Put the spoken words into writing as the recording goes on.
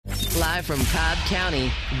Live from Cobb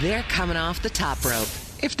County, they're coming off the top rope,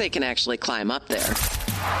 if they can actually climb up there. You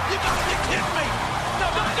gotta be kidding me! No,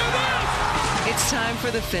 don't do this! It's time for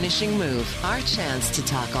The Finishing Move, our chance to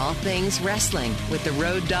talk all things wrestling with the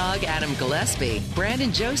Road Dogg Adam Gillespie,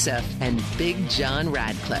 Brandon Joseph, and Big John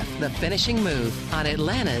Radcliffe. The Finishing Move on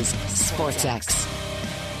Atlanta's SportsX.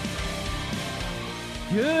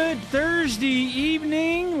 Good Thursday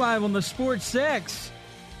evening, live on the SportsX.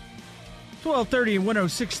 1230 and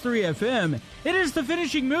 106.3 FM. It is The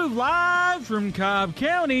Finishing Move, live from Cobb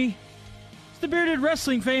County. It's the Bearded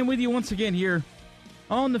Wrestling Fan with you once again here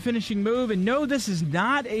on The Finishing Move. And no, this is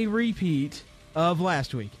not a repeat of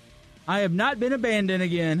last week. I have not been abandoned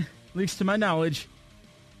again, at least to my knowledge,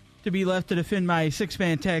 to be left to defend my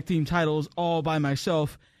six-man tag team titles all by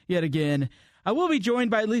myself yet again. I will be joined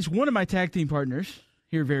by at least one of my tag team partners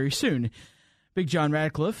here very soon. Big John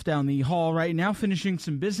Radcliffe down the hall right now finishing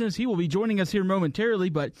some business. He will be joining us here momentarily,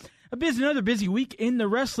 but another busy week in the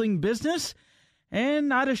wrestling business and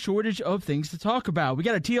not a shortage of things to talk about. We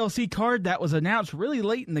got a TLC card that was announced really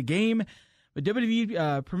late in the game, but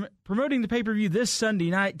WWE promoting the pay-per-view this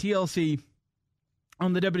Sunday night, TLC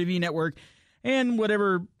on the WWE Network, and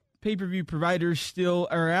whatever pay-per-view providers still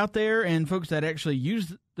are out there and folks that actually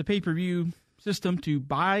use the pay-per-view system to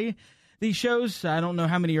buy these shows. I don't know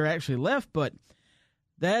how many are actually left, but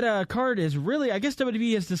that card is really, I guess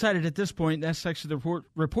WWE has decided at this point, that's actually the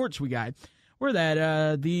reports we got, were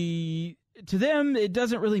that to them, it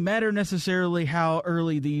doesn't really matter necessarily how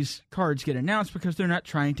early these cards get announced because they're not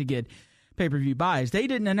trying to get pay-per-view buys. They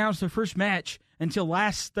didn't announce their first match until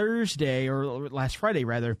last Thursday, or last Friday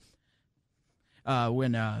rather,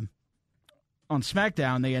 when on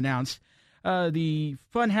SmackDown they announced the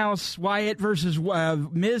Funhouse Wyatt versus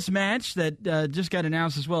Miz match that just got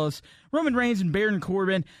announced, as well as Roman Reigns and Baron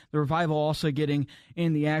Corbin. The Revival also getting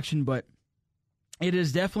in the action, but it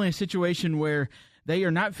is definitely a situation where they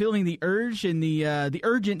are not feeling the urge and the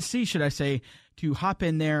urgency, should I say, to hop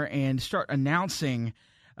in there and start announcing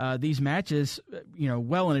these matches,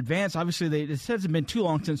 well in advance. Obviously, it hasn't been too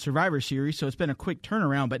long since Survivor Series, so it's been a quick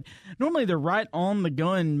turnaround. But normally they're right on the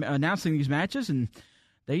gun announcing these matches, and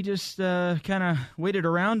they just kind of waited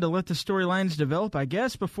around to let the storylines develop, I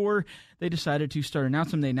guess, before they decided to start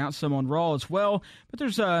announcing them. They announced some on Raw as well. But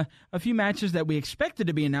there's a few matches that we expected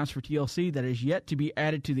to be announced for TLC that is yet to be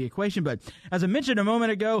added to the equation. But as I mentioned a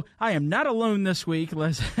moment ago, I am not alone this week,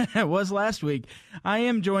 as I was last week. I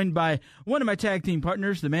am joined by one of my tag team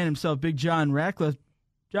partners, the man himself, Big John Radcliffe.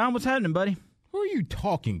 John, what's happening, buddy? Who are you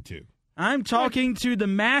talking to? I'm talking to the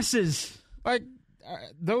masses.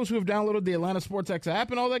 Those who have downloaded the Atlanta SportsX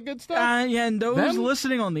app and all that good stuff? Yeah, and those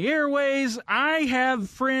listening on the airways. I have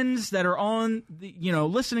friends that are on,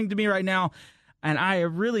 listening to me right now, and I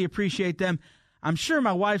really appreciate them. I'm sure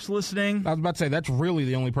my wife's listening. I was about to say, that's really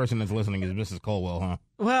the only person that's listening is Mrs. Culwell, huh?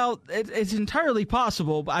 Well, it's entirely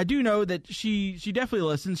possible, but I do know that she definitely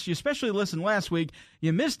listens. She especially listened last week.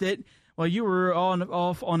 You missed it. While you were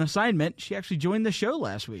off on assignment, she actually joined the show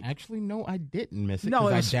last week. Actually, no, I didn't miss it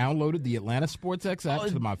because I downloaded the Atlanta SportsX app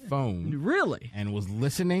to my phone. Really? And was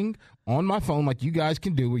listening on my phone like you guys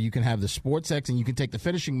can do, where you can have the SportsX and you can take the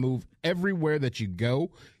finishing move everywhere that you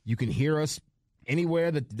go. You can hear us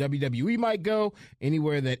anywhere that the WWE might go,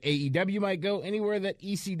 anywhere that AEW might go, anywhere that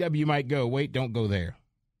ECW might go. Wait, don't go there.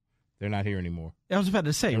 They're not here anymore. I was about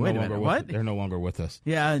to say, wait a minute, what? They're no longer with us.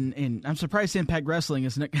 Yeah, and I'm surprised Impact Wrestling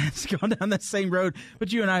has gone down that same road,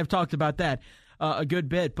 but you and I have talked about that a good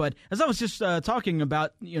bit. But as I was just talking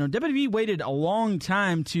about, WWE waited a long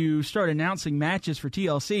time to start announcing matches for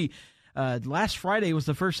TLC. Last Friday was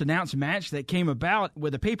the first announced match that came about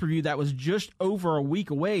with a pay-per-view that was just over a week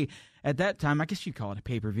away at that time. I guess you'd call it a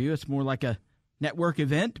pay-per-view. It's more like a network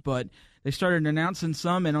event, but they started announcing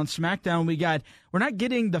some, and on SmackDown we're not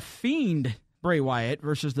getting The Fiend Bray Wyatt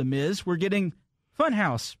versus The Miz. We're getting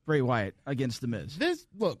Funhouse Bray Wyatt against The Miz.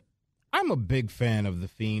 Look, I'm a big fan of The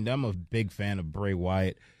Fiend. I'm a big fan of Bray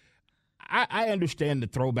Wyatt. I understand the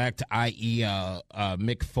throwback to i.e.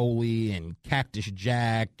 Mick Foley and Cactus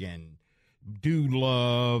Jack and Dude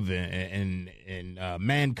Love and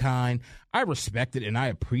Mankind. I respect it and I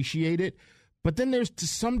appreciate it, but then there's, to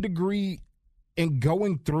some degree, in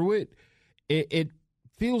going through it, it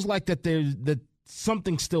feels like that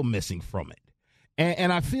something's still missing from it.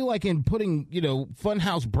 And I feel like in putting,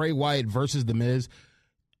 Funhouse Bray Wyatt versus The Miz,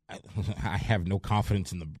 I have no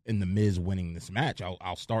confidence in the Miz winning this match.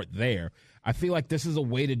 I'll start there. I feel like this is a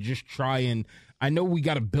way to just try and, I know we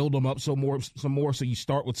got to build them up some more, so you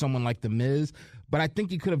start with someone like The Miz, but I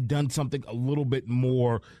think you could have done something a little bit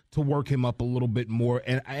more to work him up a little bit more.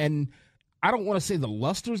 And I don't want to say the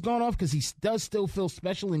luster's gone off because he does still feel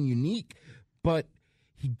special and unique, but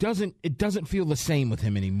it doesn't feel the same with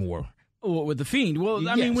him anymore. Well, with The Fiend. Well,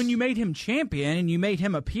 I mean, when you made him champion and you made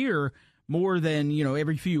him appear more than,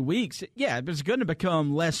 every few weeks, it's going to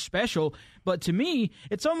become less special. But to me,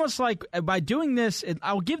 it's almost like by doing this,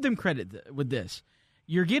 I'll give them credit with this.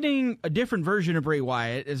 You're getting a different version of Bray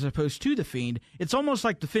Wyatt as opposed to The Fiend. It's almost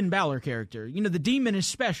like the Finn Balor character. The demon is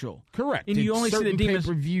special. Correct. And you only see the demon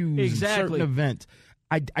pay-per-views, exactly. certain events.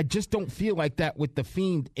 I just don't feel like that with The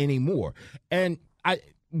Fiend anymore. And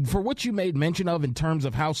for what you made mention of in terms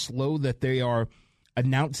of how slow that they are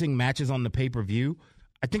announcing matches on the pay-per-view,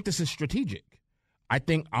 I think this is strategic. I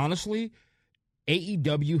think, honestly,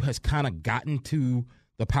 AEW has kind of gotten to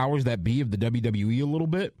the powers that be of the WWE a little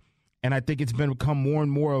bit. And I think it's become more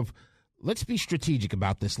and more of, let's be strategic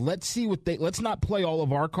about this. Let's not play all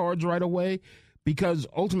of our cards right away, because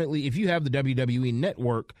ultimately, if you have the WWE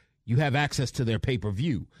network, you have access to their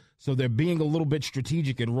pay-per-view. So they're being a little bit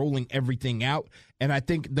strategic and rolling everything out. And I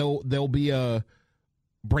think there'll be a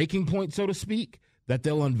breaking point, so to speak, that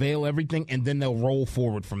they'll unveil everything and then they'll roll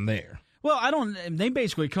forward from there. Well, they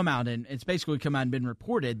basically come out and been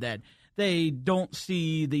reported that they don't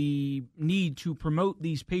see the need to promote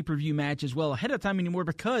these pay-per-view matches well ahead of time anymore,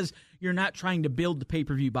 because you're not trying to build the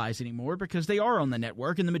pay-per-view buys anymore, because they are on the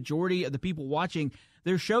network, and the majority of the people watching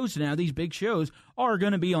their shows now, these big shows, are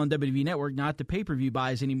going to be on WWE Network, not the pay-per-view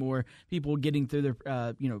buys anymore, people getting through their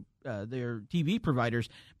TV providers.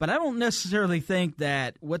 But I don't necessarily think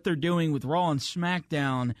that what they're doing with Raw and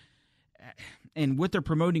SmackDown and what they're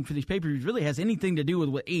promoting for these pay-per-views really has anything to do with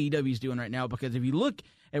what AEW is doing right now, because if you look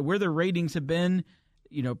at where their ratings have been,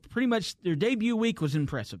 pretty much their debut week was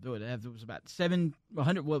impressive. It was about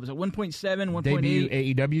 700. What was it? 1.7,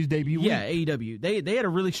 1.8. AEW's debut week? Yeah, AEW. They had a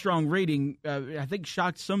really strong rating. I think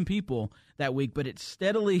shocked some people that week, but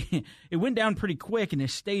it went down pretty quick, and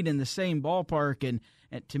it stayed in the same ballpark. And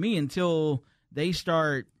to me, until they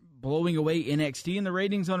start blowing away NXT in the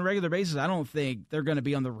ratings on a regular basis, I don't think they're going to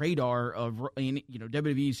be on the radar of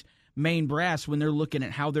WWE's main brass when they're looking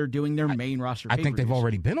at how they're doing their main roster. I think they've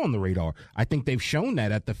already been on the radar. I think they've shown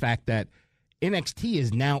that at the fact that NXT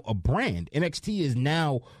is now a brand. NXT is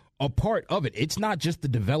now a part of it. It's not just the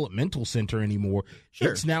developmental center anymore.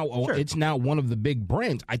 Sure. It's now one of the big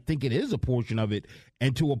brands. I think it is a portion of it,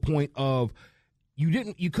 and to a point of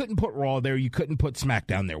you couldn't put Raw there, you couldn't put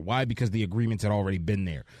SmackDown there. Why? Because the agreements had already been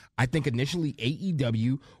there. I think initially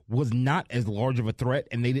AEW was not as large of a threat,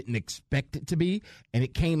 and they didn't expect it to be, and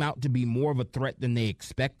it came out to be more of a threat than they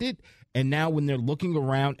expected. And now when they're looking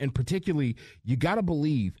around, and particularly, you got to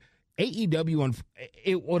believe AEW,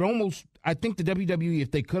 it would almost, I think the WWE,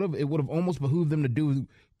 if they could have, it would have almost behooved them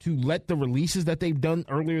to let the releases that they've done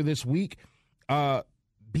earlier this week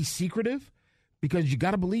be secretive. Because you got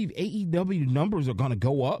to believe AEW numbers are going to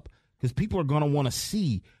go up, because people are going to want to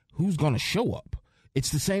see who's going to show up. It's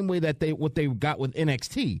the same way that what they got with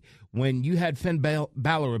NXT. When you had Finn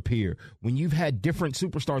Balor appear, when you've had different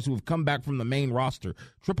superstars who have come back from the main roster,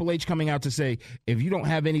 Triple H coming out to say, if you don't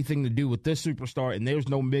have anything to do with this superstar and there's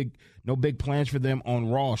no big plans for them on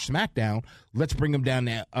Raw or SmackDown, let's bring them down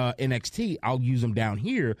to NXT. I'll use them down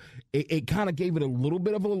here. It kind of gave it a little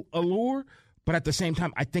bit of a allure. But at the same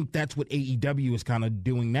time, I think that's what AEW is kind of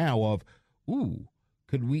doing now of,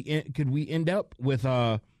 could we end up with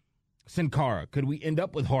Sin Cara? Could we end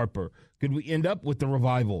up with Harper? Could we end up with the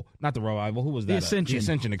Revival? Not the Revival. Who was that? The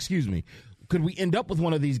Ascension, excuse me. Could we end up with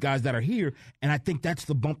one of these guys that are here? And I think that's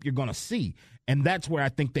the bump you're going to see. And that's where I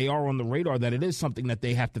think they are on the radar, that it is something that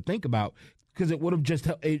they have to think about, because it would have just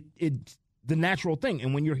it's the natural thing.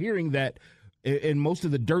 And when you're hearing that, in most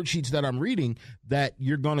of the dirt sheets that I'm reading, that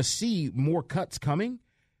you're going to see more cuts coming.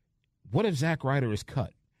 What if Zack Ryder is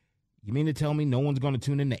cut? You mean to tell me no one's going to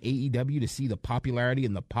tune into AEW to see the popularity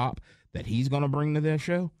and the pop that he's going to bring to their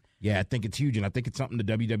show? Yeah, I think it's huge, and I think it's something the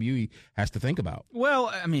WWE has to think about.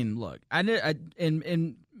 Well, I mean, look,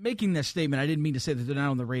 in making this statement, I didn't mean to say that they're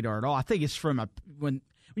not on the radar at all. I think it's from when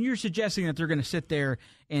you're suggesting that they're going to sit there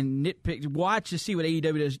and watch to see what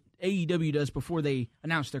AEW does before they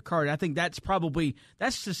announce their card. I think that's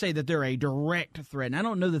to say that they're a direct threat. And I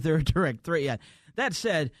don't know that they're a direct threat yet. That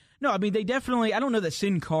said, no, I mean, they definitely, I don't know that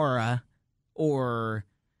Sin Cara or,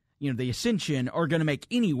 the Ascension are going to make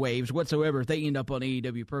any waves whatsoever if they end up on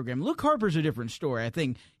AEW program. Luke Harper's a different story. I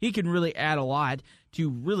think he can really add a lot to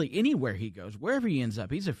really anywhere he goes, wherever he ends up.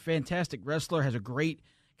 He's a fantastic wrestler, has a great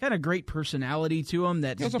personality to him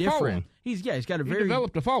that's different. Following. He's got He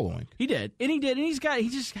developed a following. He did, and he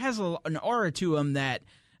just has an aura to him that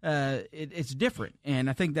it's different, and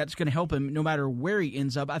I think that's going to help him no matter where he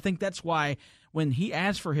ends up. I think that's why when he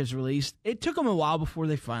asked for his release, it took him a while before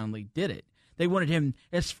they finally did it. They wanted him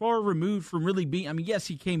as far removed from really being. I mean, yes,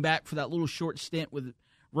 he came back for that little short stint with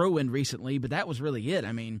Rowan recently, but that was really it.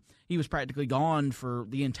 I mean, he was practically gone for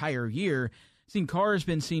the entire year. Sin Cara has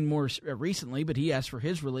been seen more recently, but he asked for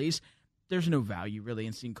his release. There's no value really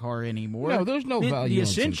in Sin Cara anymore. No, there's no value. The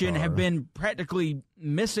Ascension have been practically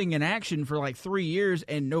missing in action for like 3 years,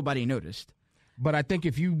 and nobody noticed. But I think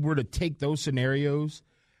if you were to take those scenarios,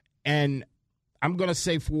 and I'm going to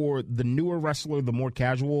say for the newer wrestler, the more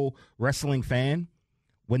casual wrestling fan,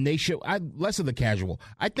 when they show, less of the casual,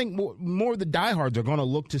 I think more the diehards are going to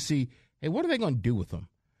look to see, hey, what are they going to do with him?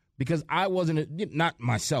 Because I wasn't, not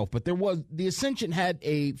myself, but the Ascension had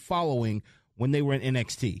a following when they were in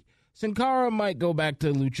NXT. Sin Cara might go back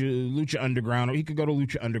to Lucha Underground, or he could go to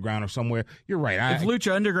Lucha Underground or somewhere. You're right. If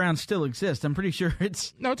Lucha Underground still exists, I'm pretty sure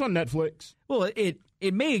it's... No, it's on Netflix. Well,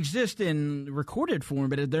 it may exist in recorded form,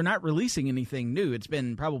 but they're not releasing anything new. It's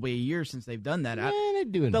been probably a year since they've done that. Yeah, they're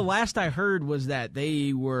doing the last I heard was that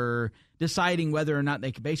they were deciding whether or not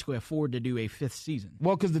they could basically afford to do a 5th season.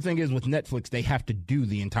 Well, because the thing is, with Netflix, they have to do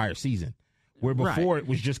the entire season. Where before it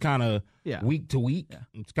was just kind of week to week. Yeah.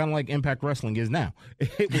 It's kind of like Impact Wrestling is now.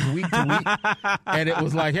 It was week to week, and it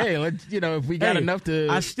was like, hey, let's, if we got enough to...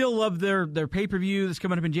 I still love their pay-per-view that's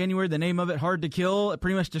coming up in January. The name of it, Hard to Kill, it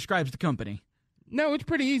pretty much describes the company. No, it's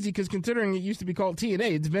pretty easy, because considering it used to be called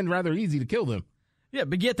TNA, it's been rather easy to kill them. Yeah,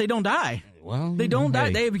 but yet they don't die. Well, they don't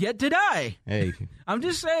die. They have yet to die. Hey. I'm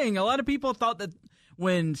just saying, a lot of people thought that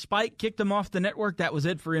when Spike kicked them off the network, that was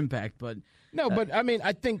it for Impact, but... No, but I mean,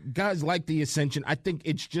 I think guys like the Ascension, I think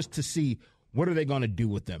it's just to see what are they going to do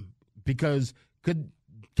with them. Because can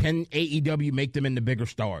AEW make them into bigger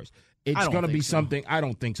stars? It's going to be something. I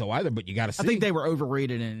don't think so either, but you got to see. I think they were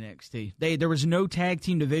overrated in NXT. There was no tag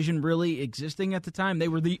team division really existing at the time. They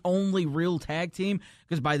were the only real tag team,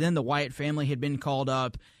 because by then the Wyatt family had been called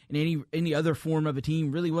up, and any other form of a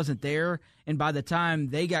team really wasn't there. And by the time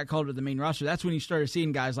they got called to the main roster, that's when you started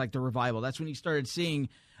seeing guys like The Revival. That's when you started seeing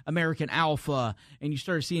American Alpha, and you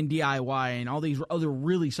started seeing DIY and all these other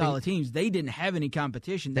really solid teams. They didn't have any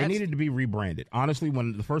competition. They needed to be rebranded. Honestly,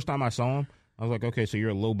 when the first time I saw them, I was like, okay, so you're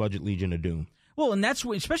a low-budget Legion of Doom. Well, and that's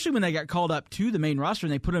especially when they got called up to the main roster,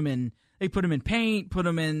 and they put them in paint,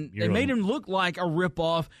 they made them look like a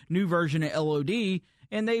rip-off new version of LOD,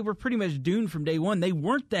 and they were pretty much doomed from day one. They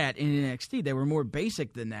weren't that in NXT. They were more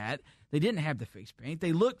basic than that. They didn't have the face paint.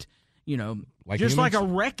 They looked... like a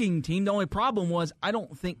wrecking team. The only problem was I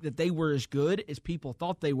don't think that they were as good as people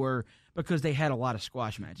thought they were, because they had a lot of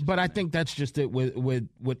squash matches. But I think that's just it with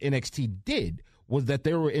what NXT did, was that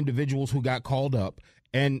there were individuals who got called up.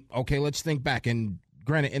 And, okay, let's think back. And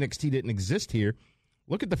granted, NXT didn't exist here.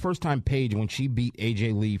 Look at the first time Paige, when she beat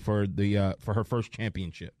AJ Lee for her first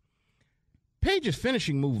championship. Paige's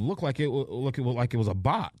finishing move looked like it was a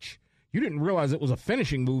botch. You didn't realize it was a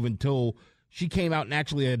finishing move until she came out and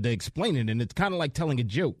actually had to explain it, and it's kind of like telling a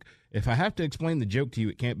joke. If I have to explain the joke to you,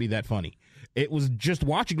 it can't be that funny. It was just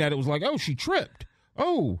watching that, it was like, oh, she tripped.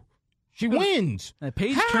 Oh, she wins.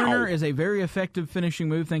 Paige Turner is a very effective finishing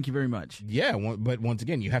move. Thank you very much. Yeah, but once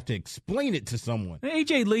again, you have to explain it to someone.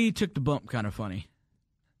 AJ Lee took the bump kind of funny.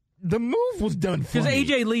 The move was done funny. Because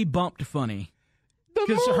AJ Lee bumped funny. The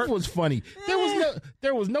move was funny.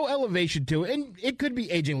 There was no elevation to it, and it could be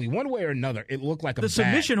AJ Lee one way or another. It looked like the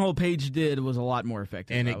submission hold Paige did was a lot more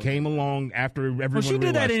effective, and it came along after everyone. Well, she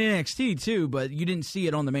did that in NXT too, but you didn't see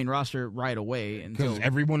it on the main roster right away because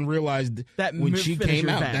everyone realized that when she came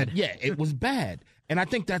out that it was bad. And I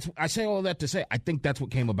think I say all of that to say I think that's what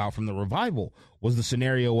came about from the Revival, was the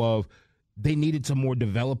scenario of they needed some more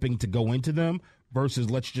developing to go into them versus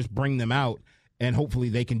let's just bring them out. And hopefully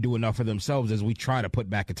they can do enough for themselves as we try to put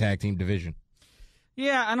back a tag team division.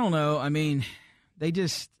 Yeah, I don't know. I mean,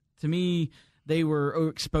 to me, they were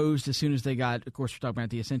exposed as soon as they got, of course, we're talking about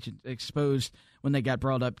the Ascension, exposed when they got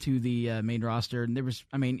brought up to the main roster. And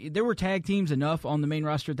there were tag teams enough on the main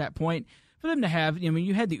roster at that point for them to have,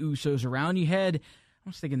 you had the Usos around. You had, I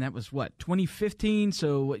was thinking that was 2015?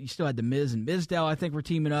 So you still had the Miz and Mizdow, I think, were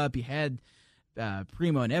teaming up. You had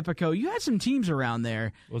Primo and Epico. You had some teams around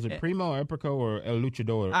there. Was it Primo, Epico, or El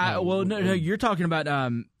Luchador? No, you're talking about,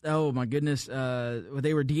 oh my goodness,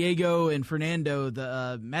 they were Diego and Fernando,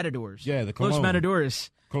 the Matadors. Yeah, the Cologne. Los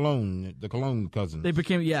Matadores. The Cologne cousins. They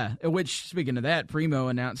became, which, speaking of that, Primo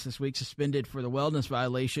announced this week suspended for the wellness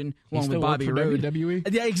violation along with Bobby Roode.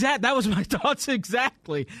 WWE? Yeah, exactly. That was my thoughts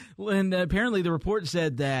exactly. And apparently the report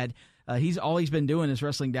said that all he's been doing is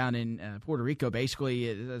wrestling down in Puerto Rico, basically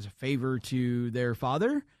as a favor to their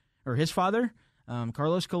father, or his father,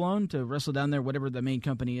 Carlos Colon, to wrestle down there, whatever the main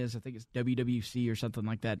company is. I think it's WWC or something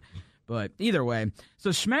like that. But either way, so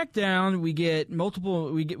SmackDown, we get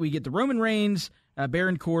the Roman Reigns,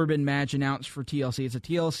 Baron Corbin match announced for TLC. It's a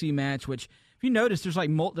TLC match, which if you notice, there's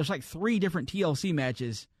like 3 different TLC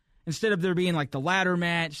matches. Instead of there being like the ladder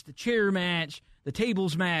match, the chair match, the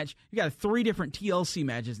tables match, you got 3 different TLC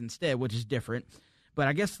matches instead, which is different. But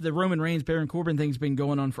I guess the Roman Reigns, Baron Corbin thing's been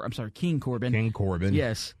going on for, King Corbin. King Corbin.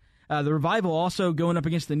 Yes. The Revival also going up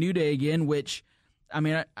against the New Day again, which,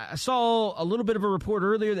 I saw a little bit of a report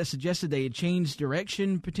earlier that suggested they had changed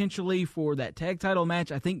direction potentially for that tag title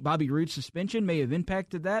match. I think Bobby Roode's suspension may have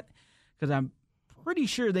impacted that, because I'm pretty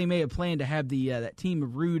sure they may have planned to have that team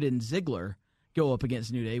of Roode and Ziggler go up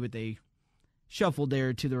against New Day, but they shuffled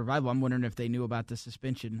there to the Revival. I'm wondering if they knew about the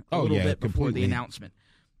suspension a little bit before the announcement.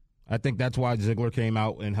 I think that's why Ziggler came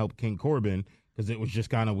out and helped King Corbin, because it was just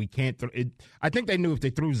kind of, we can't I think they knew if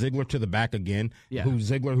they threw Ziggler to the back again, who's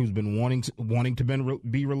been wanting to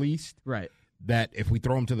be released, right? That if we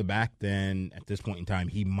throw him to the back, then at this point in time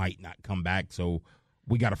he might not come back. So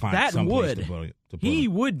we got to find some place to put him. He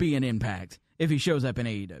would be an impact if he shows up in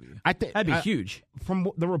AEW. I think that'd be huge. From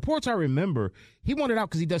the reports I remember, he wanted out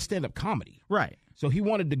because he does stand-up comedy. Right. So he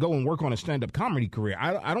wanted to go and work on a stand-up comedy career.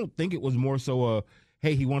 I don't think it was more so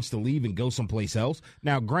hey, he wants to leave and go someplace else.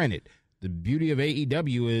 Now, granted, the beauty of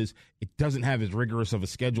AEW is it doesn't have as rigorous of a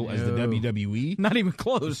schedule as the WWE. Not even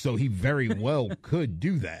close. So he very well could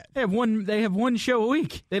do that. They have one show a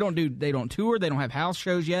week. They don't tour. They don't have house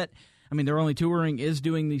shows yet. Their only touring is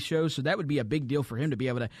doing these shows, so that would be a big deal for him to be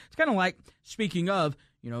able to. It's kind of like, speaking of,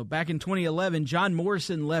 back in 2011, John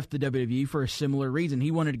Morrison left the WWE for a similar reason.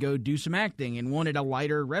 He wanted to go do some acting and wanted a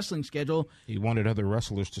lighter wrestling schedule. He wanted other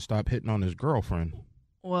wrestlers to stop hitting on his girlfriend.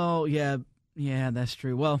 Well, yeah, that's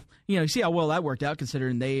true. Well, see how well that worked out,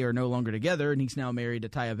 considering they are no longer together, and he's now married to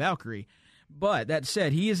Taya Valkyrie. But that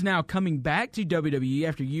said, he is now coming back to WWE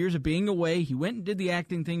after years of being away. He went and did the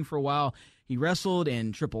acting thing for a while. He wrestled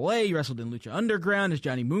in AAA. He wrestled in Lucha Underground as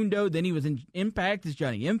Johnny Mundo. Then he was in Impact as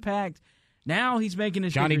Johnny Impact. Now he's making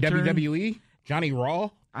his Johnny return. WWE? Johnny Raw?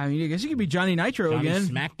 I guess he could be Johnny Nitro again.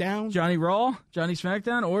 SmackDown? Johnny Raw? Johnny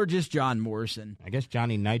SmackDown? Or just John Morrison? I guess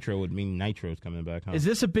Johnny Nitro would mean Nitro's coming back, huh? Is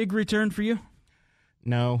this a big return for you?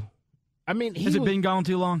 No. Has it been gone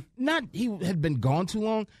too long? Not he had been gone too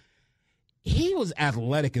long. He was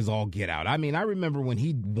athletic as all get out. I remember when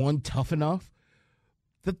he won Tough Enough.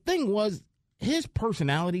 The thing was, his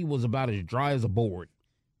personality was about as dry as a board.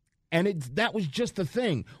 And that was just the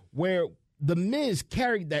thing, where The Miz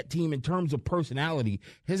carried that team in terms of personality.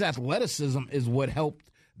 His athleticism is what helped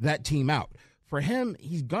that team out. For him,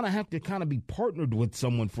 he's going to have to kind of be partnered with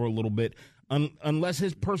someone for a little bit, unless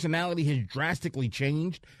his personality has drastically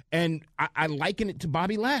changed. And I liken it to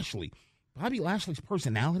Bobby Lashley. Bobby Lashley's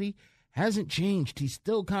personality hasn't changed. He's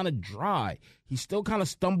still kind of dry. He still kind of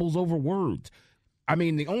stumbles over words.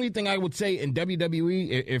 The only thing I would say in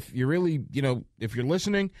WWE, if you're really, if you're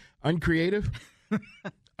listening, uncreative,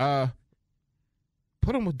 put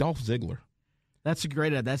him with Dolph Ziggler. That's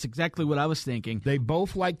that's exactly what I was thinking. They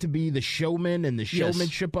both like to be the showman and the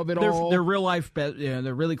showmanship of it all. They're real life,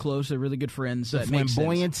 they're really close. They're really good friends. The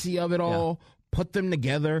flamboyancy of it all. Put them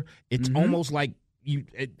together. It's almost like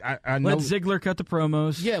I know. Let Ziggler cut the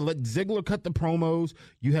promos. Yeah, let Ziggler cut the promos.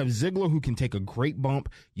 You have Ziggler who can take a great bump.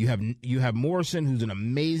 You have Morrison, who's an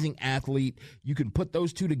amazing athlete. You can put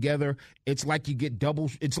those two together. It's like you get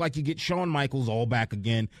It's like you get Shawn Michaels all back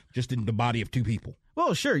again, just in the body of two people.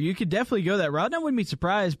 Well, sure, you could definitely go that route. I wouldn't be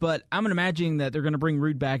surprised, but I'm imagining that they're going to bring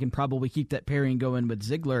Roode back and probably keep that pairing going with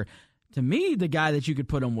Ziggler. To me, the guy that you could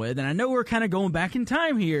put him with, and I know we're kind of going back in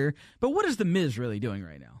time here, but what is The Miz really doing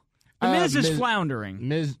right now? The Miz is floundering.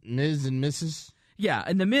 Miz and Mrs.? Yeah,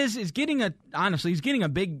 and The Miz is getting a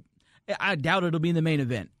big, I doubt it'll be in the main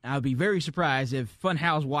event. I'll be very surprised if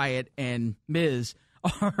Funhouse Wyatt and Miz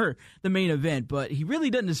are the main event, but he really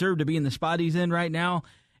doesn't deserve to be in the spot he's in right now.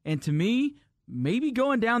 And to me, maybe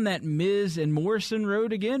going down that Miz and Morrison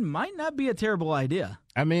road again might not be a terrible idea.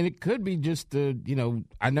 It could be just,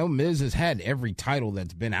 I know Miz has had every title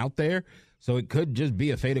that's been out there, so it could just be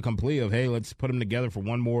a fait accompli of, hey, let's put them together for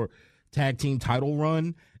one more tag team title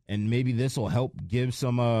run, and maybe this will help give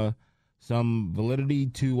some validity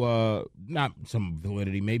to not some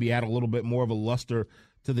validity, maybe add a little bit more of a luster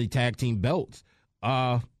to the tag team belts.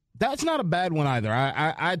 That's not a bad one either.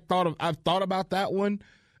 I've thought about that one.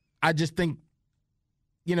 I just think,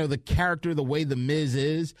 the character, the way The Miz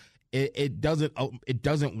is, it doesn't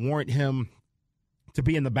warrant him to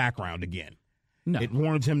be in the background again. No. It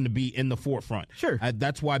warrants him to be in the forefront. Sure.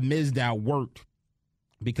 That's why Mizdow worked,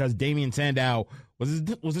 because Damian Sandow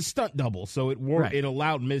was a stunt double, so it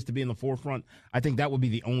allowed Miz to be in the forefront. I think that would be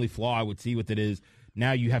the only flaw I would see with it is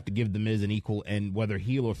now you have to give The Miz an equal, and whether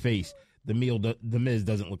heel or face, The Miz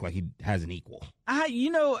doesn't look like he has an equal.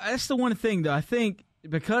 That's the one thing, though. I think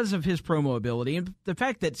because of his promo ability and the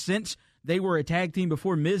fact that since they were a tag team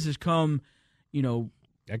before. Miz has come,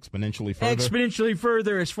 exponentially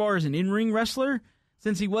further as far as an in-ring wrestler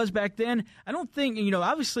since he was back then. I don't think,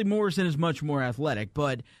 obviously Morrison is much more athletic,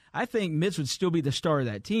 but I think Miz would still be the star of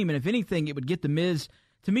that team. And if anything, it would get the Miz,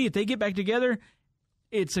 to me, if they get back together,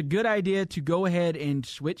 it's a good idea to go ahead and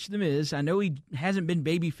switch the Miz. I know he hasn't been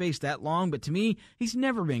babyface that long, but to me, he's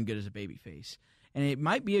never been good as a babyface. And it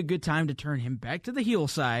might be a good time to turn him back to the heel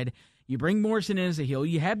side. You bring Morrison in as a heel.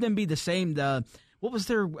 You have them be the same. What was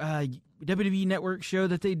their WWE Network show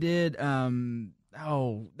that they did?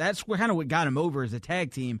 That's kind of what got him over as a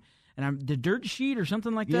tag team. And the Dirt Sheet or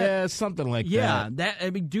something like that? Yeah, something like that. Yeah,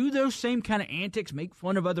 do those same kind of antics, make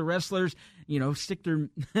fun of other wrestlers, stick their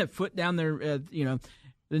foot down their,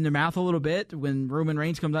 in their mouth a little bit when Roman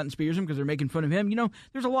Reigns comes out and spears him because they're making fun of him.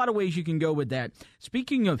 There's a lot of ways you can go with that.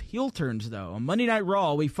 Speaking of heel turns, though, on Monday Night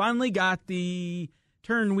Raw, we finally got the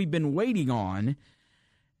turn we've been waiting on.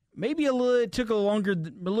 Maybe it took a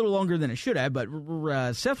little longer than it should have,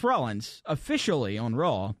 but Seth Rollins, officially on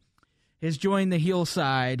Raw, has joined the heel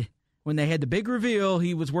side. When they had the big reveal,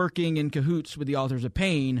 he was working in cahoots with the Authors of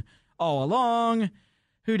Pain all along.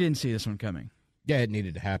 Who didn't see this one coming? Yeah, it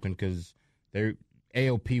needed to happen because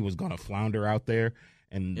AOP was going to flounder out there,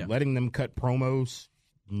 and letting them cut promos,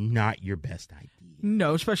 not your best idea.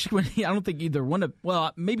 No, especially when I don't think either one of,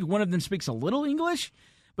 maybe one of them speaks a little English,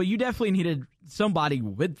 but you definitely needed somebody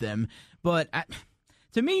with them. But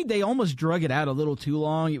to me, they almost drug it out a little too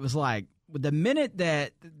long. It was like, the minute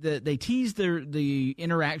that they teased the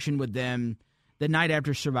interaction with them the night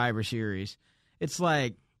after Survivor Series, it's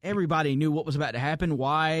like everybody knew what was about to happen.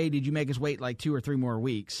 Why did you make us wait like 2 or 3 more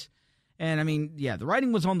weeks? And, the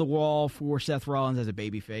writing was on the wall for Seth Rollins as a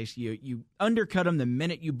babyface. You undercut him the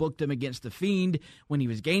minute you booked him against The Fiend when he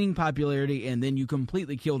was gaining popularity, and then you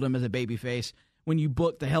completely killed him as a babyface when you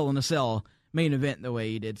booked the Hell in a Cell main event the way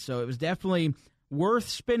you did. So it was definitely worth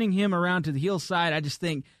spinning him around to the heel side. I just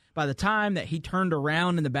think by the time that he turned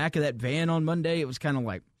around in the back of that van on Monday, it was kind of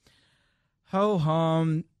like,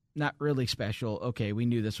 ho-hum, not really special. Okay, we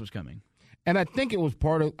knew this was coming. And I think it was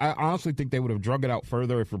I honestly think they would have drug it out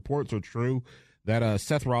further if reports are true that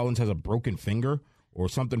Seth Rollins has a broken finger or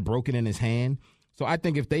something broken in his hand. So I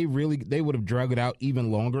think if they would have drug it out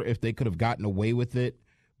even longer if they could have gotten away with it.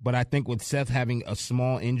 But I think with Seth having a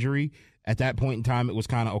small injury, at that point in time, it was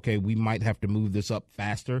kind of, okay, we might have to move this up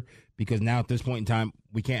faster because now at this point in time,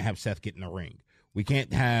 we can't have Seth get in the ring. We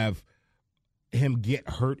can't have him get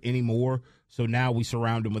hurt anymore. So now we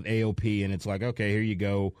surround him with AOP, and it's like, okay, here you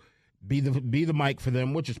go. Be the mic for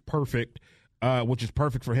them, which is perfect,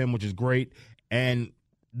 for him, which is great. And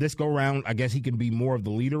this go round, I guess he can be more of the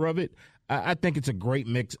leader of it. I think it's a great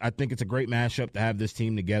mix. I think it's a great mashup to have this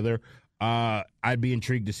team together. I'd be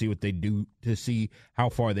intrigued to see what they do, to see how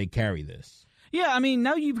far they carry this. Yeah,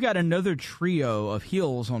 now you've got another trio of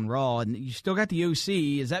heels on Raw, and you still got the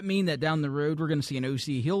OC. Does that mean that down the road we're going to see an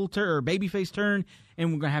OC heel turn or babyface turn,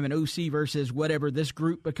 and we're going to have an OC versus whatever this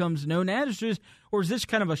group becomes known as? Or is this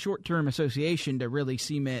kind of a short-term association to really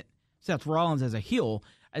cement Seth Rollins as a heel?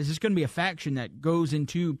 Is this going to be a faction that goes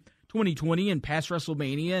into 2020 and past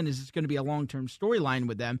WrestleMania, and is this going to be a long-term storyline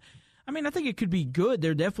with them? I think it could be good.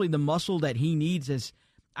 They're definitely the muscle that he needs. As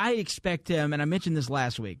I expect him, and I mentioned this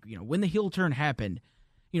last week, when the heel turn happened,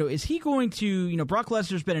 is he going to, Brock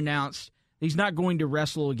Lesnar's been announced he's not going to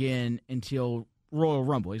wrestle again until Royal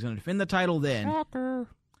Rumble. He's going to defend the title then. Shocker.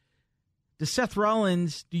 Does Seth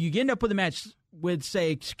Rollins, do you end up with a match with,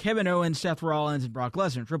 say, Kevin Owens, Seth Rollins, and Brock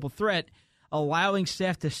Lesnar, triple threat, allowing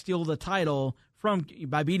Seth to steal the title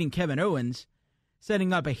by beating Kevin Owens,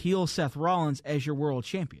 setting up a heel Seth Rollins as your world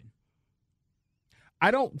champion? I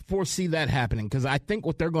don't foresee that happening because I think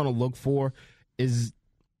what they're going to look for is,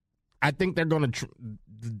 I think they're going to,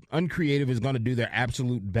 Uncreative is going to do their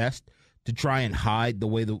absolute best to try and hide the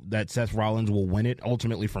way that Seth Rollins will win it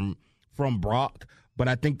ultimately from Brock. But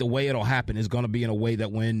I think the way it'll happen is going to be in a way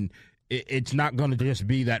that when it's not going to just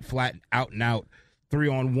be that flat out and out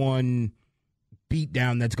 3-on-1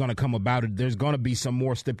 beatdown that's going to come about it. There's going to be some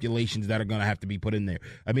more stipulations that are going to have to be put in there.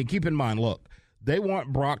 Keep in mind, look, they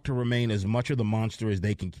want Brock to remain as much of the monster as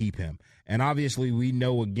they can keep him. And obviously we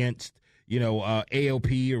know against,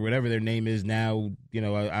 AOP or whatever their name is now,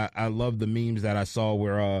 I love the memes that I saw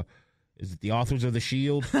where, is it the Authors of the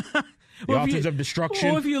Shield? The Authors of Destruction?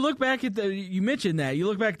 Well, if you look back at you mentioned that. You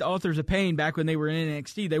look back at the Authors of Pain back when they were in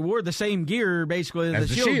NXT. They wore the same gear, basically, as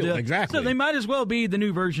the Shield. Exactly. So they might as well be the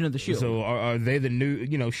new version of the Shield. So are they the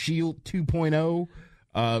new, Shield 2.0?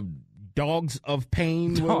 Dogs of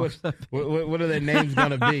Pain. What are their names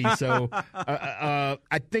going to be? So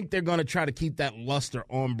I think they're going to try to keep that luster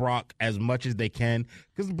on Brock as much as they can,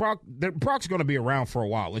 because Brock's going to be around for a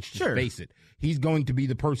while. Let's just face it. He's going to be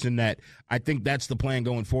the person that I think that's the plan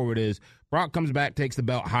going forward is Brock comes back, takes the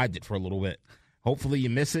belt, hides it for a little bit. Hopefully you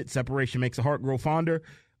miss it. Separation makes the heart grow fonder.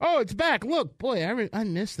 Oh, it's back. Look, boy, I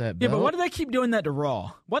missed that belt. Yeah, but why do they keep doing that to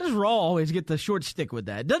Raw? Why does Raw always get the short stick with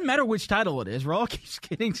that? It doesn't matter which title it is. Raw keeps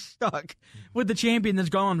getting stuck with the champion that's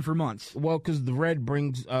gone for months. Well, because the red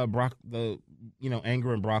brings Brock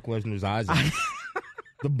anger in Brock Lesnar's eyes.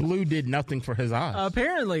 The blue did nothing for his eyes.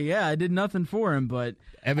 Apparently, yeah, it did nothing for him, but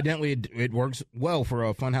evidently it works well for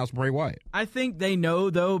a Funhouse Bray Wyatt. I think they know,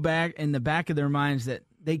 though, back in the back of their minds that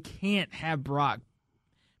they can't have Brock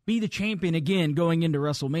be the champion again going into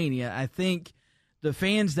WrestleMania. I think the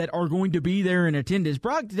fans that are going to be there in attendance,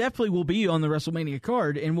 Brock definitely will be on the WrestleMania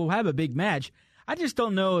card and will have a big match. I just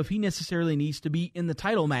don't know if he necessarily needs to be in the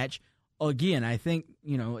title match again. I think,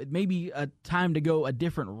 it may be a time to go a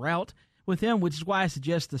different route with him, which is why I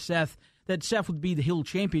suggest that Seth would be the heel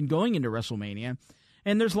champion going into WrestleMania.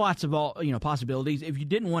 And there's lots of possibilities. If you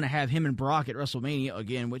didn't want to have him and Brock at WrestleMania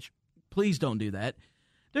again, which please don't do that,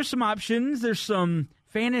 there's some options. There's some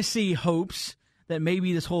fantasy hopes that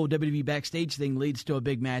maybe this whole WWE backstage thing leads to a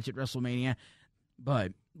big match at WrestleMania,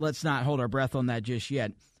 but let's not hold our breath on that just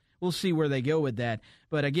yet. We'll see where they go with that.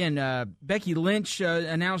 But again, Becky Lynch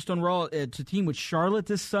announced on Raw to team with Charlotte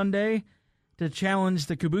this Sunday to challenge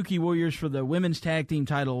the Kabuki Warriors for the women's tag team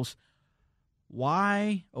titles.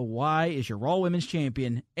 Why is your Raw Women's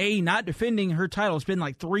Champion, not defending her title? It's been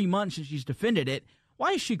like 3 months since she's defended it.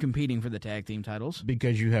 Why is she competing for the tag team titles?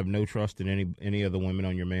 Because you have no trust in any of the women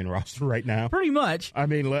on your main roster right now. Pretty much. I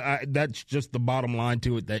mean, that's just the bottom line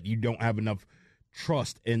to it, that you don't have enough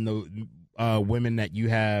trust in the women that you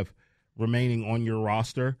have remaining on your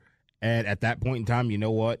roster. And at that point in time, you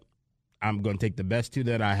know what? I'm going to take the best two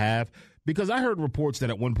that I have. Because I heard reports that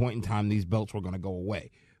at one point in time these belts were going to go away.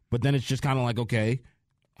 But then it's just kind of like, okay,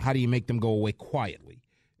 how do you make them go away quietly?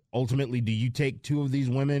 Ultimately, do you take two of these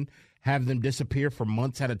women, have them disappear for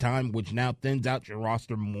months at a time, which now thins out your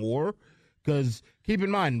roster more? Because keep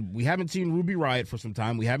in mind, we haven't seen Ruby Riott for some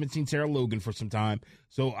time. We haven't seen Sarah Logan for some time.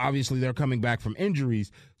 So obviously they're coming back from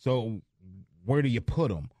injuries. So where do you put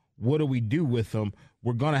them? What do we do with them?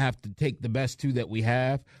 We're going to have to take the best two that we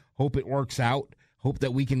have, hope it works out, hope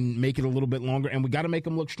that we can make it a little bit longer, and we got to make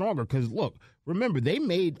them look stronger. Because, look, remember, they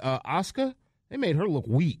made Asuka, they made her look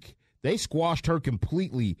weak. They squashed her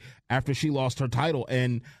completely after she lost her title,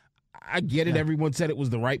 and I get it. Yeah. Everyone said it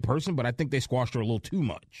was the right person, but I think they squashed her a little too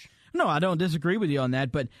much. No, I don't disagree with you on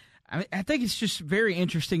that, but I think it's just very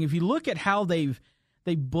interesting. If you look at how they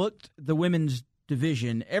booked the women's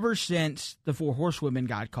division ever since the Four Horsewomen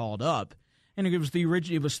got called up, and it was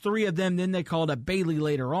three of them, then they called up Bayley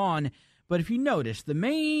later on. But if you notice, the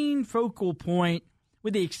main focal point,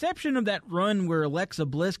 with the exception of that run where Alexa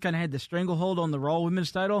Bliss kind of had the stranglehold on the Raw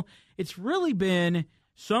Women's title, it's really been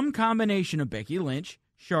some combination of Becky Lynch,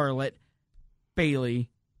 Charlotte, Bayley,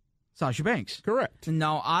 Sasha Banks. Correct. And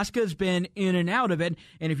now Asuka's been in and out of it.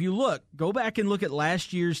 And if you go back and look at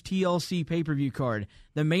last year's TLC pay-per-view card,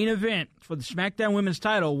 the main event for the SmackDown Women's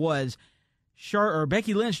title was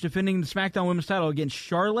Becky Lynch defending the SmackDown Women's title against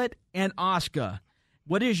Charlotte and Asuka.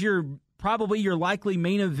 What is probably your likely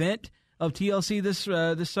main event of TLC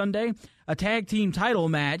this Sunday? A tag team title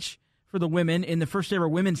match for the women in the first ever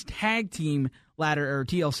women's tag team ladder or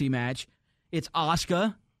TLC match. It's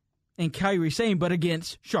Asuka and Kairi Sane, but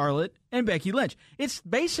against Charlotte and Becky Lynch. It's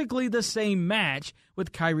basically the same match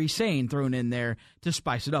with Kairi Sane thrown in there to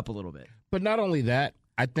spice it up a little bit. But not only that,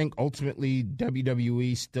 I think ultimately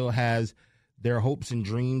WWE still has their hopes and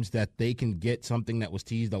dreams that they can get something that was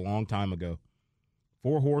teased a long time ago.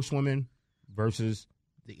 4 horsewomen versus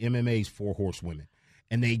the MMA's 4 horsewomen.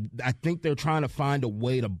 And I think they're trying to find a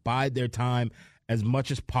way to bide their time as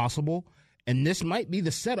much as possible. And this might be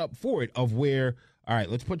the setup for it, of where, all right,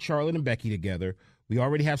 let's put Charlotte and Becky together. We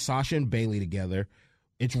already have Sasha and Bayley together.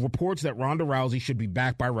 It's reports that Ronda Rousey should be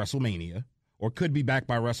back by WrestleMania, or could be back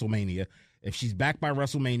by WrestleMania. If she's back by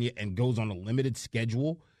WrestleMania and goes on a limited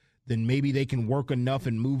schedule, then maybe they can work enough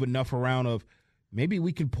and move enough around of maybe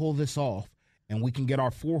we can pull this off and we can get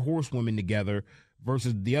our 4 horsewomen together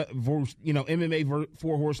versus the MMA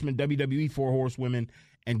 4 horsemen, WWE 4 horsewomen,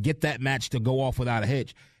 and get that match to go off without a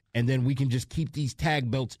hitch. And then we can just keep these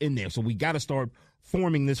tag belts in there. So we got to start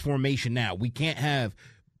forming this formation now. We can't have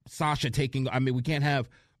we can't have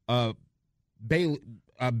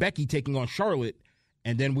Becky taking on Charlotte,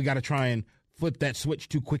 and then we got to try and flip that switch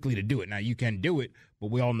too quickly to do it. Now, you can do it,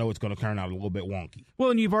 but we all know it's going to turn out a little bit wonky.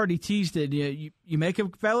 Well, and you've already teased it. You make a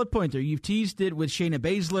valid point there. You've teased it with Shayna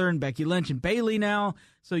Baszler and Becky Lynch and Bayley now.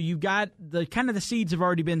 So you've got the seeds have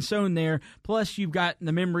already been sown there. Plus, you've got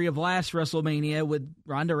the memory of last WrestleMania with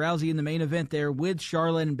Ronda Rousey in the main event there with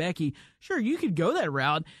Charlotte and Becky. Sure, you could go that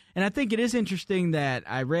route. And I think it is interesting that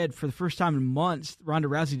I read for the first time in months, Ronda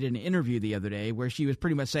Rousey did an interview the other day where she was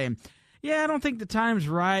pretty much saying, yeah, I don't think the time's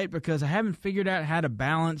right because I haven't figured out how to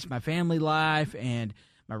balance my family life and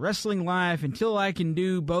my wrestling life until I can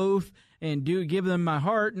do both and give them my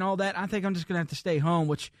heart and all that. I think I'm just going to have to stay home,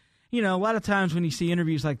 which, a lot of times when you see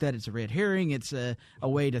interviews like that, it's a red herring. It's a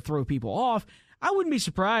way to throw people off. I wouldn't be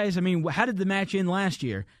surprised. I mean, how did the match end last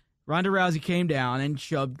year? Ronda Rousey came down and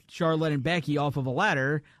shoved Charlotte and Becky off of a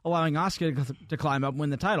ladder, allowing Asuka to climb up and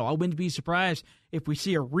win the title. I wouldn't be surprised if we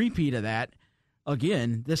see a repeat of that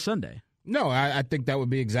again this Sunday. No, I think that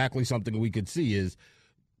would be exactly something we could see is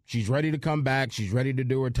she's ready to come back. She's ready to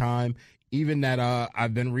do her time. Even that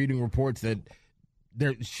I've been reading reports that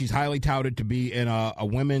she's highly touted to be in a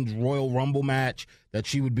women's Royal Rumble match that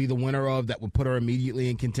she would be the winner of that would put her immediately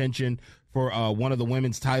in contention for one of the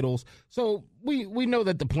women's titles. So we know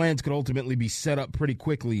that the plans could ultimately be set up pretty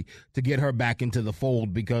quickly to get her back into the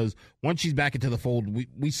fold because once she's back into the fold,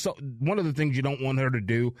 we saw one of the things you don't want her to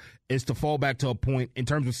do is to fall back to a point in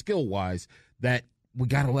terms of skill-wise that we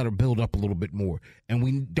got to let her build up a little bit more. And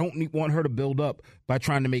we don't want her to build up by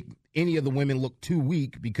trying to make any of the women look too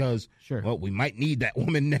weak because, well, we might need that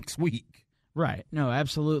woman next week. Right. No,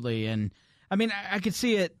 absolutely. And, I mean, I could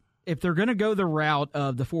see it. If they're going to go the route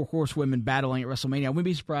of the 4 horsewomen battling at WrestleMania, I wouldn't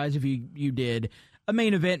be surprised if you did a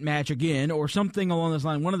main event match again or something along those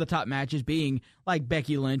lines. One of the top matches being like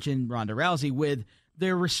Becky Lynch and Ronda Rousey with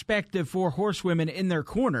their respective 4 horsewomen in their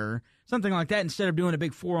corner, something like that, instead of doing a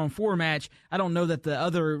big 4-on-4 match. I don't know that the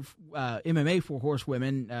other MMA 4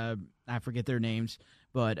 horsewomen, I forget their names,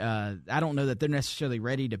 but I don't know that they're necessarily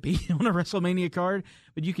ready to be on a WrestleMania card,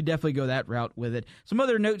 but you could definitely go that route with it. Some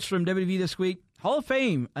other notes from WWE this week. Hall of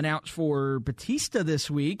Fame announced for Batista this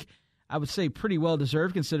week. I would say pretty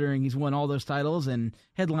well-deserved considering he's won all those titles and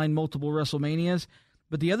headlined multiple WrestleManias.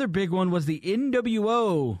 But the other big one was the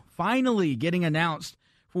NWO finally getting announced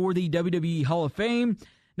for the WWE Hall of Fame.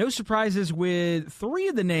 No surprises with 3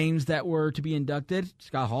 of the names that were to be inducted.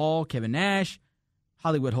 Scott Hall, Kevin Nash,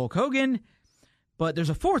 Hollywood Hulk Hogan. But there's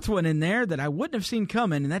a 4th one in there that I wouldn't have seen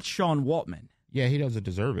coming, and that's Sean Waltman. Yeah, he doesn't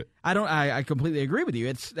deserve it. I completely agree with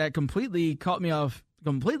you. That completely caught me off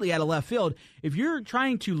completely out of left field. If you're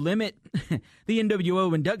trying to limit the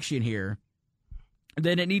NWO induction here,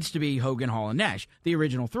 then it needs to be Hogan, Hall, and Nash, the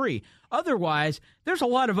original 3. Otherwise, there's a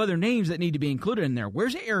lot of other names that need to be included in there.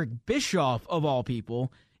 Where's Eric Bischoff, of all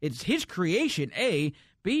people? It's his creation, A.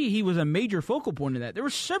 B, he was a major focal point of that. There were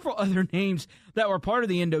several other names that were part of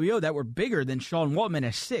the NWO that were bigger than Sean Waltman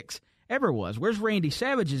as 6 ever was. Where's Randy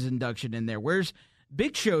Savage's induction in there? Where's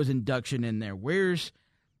Big Show's induction in there? Where's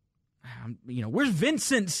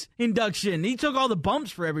Vincent's induction? He took all the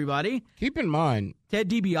bumps for everybody. Keep in mind, Ted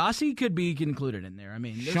DiBiase could be included in there. I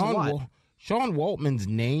mean, there's a lot. Sean Waltman's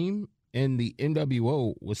name in the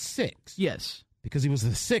NWO was 6. Yes. Because he was the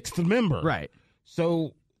 6th member. Right.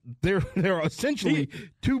 So there are essentially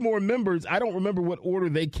 2 more members. I don't remember what order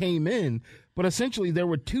they came in, but essentially there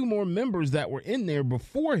were 2 more members that were in there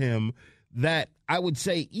before him that I would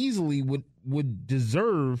say easily would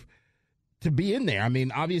deserve to be in there. I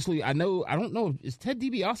mean, obviously, I don't know, is Ted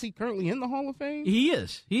DiBiase currently in the Hall of Fame? He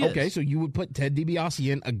is. Okay, so you would put Ted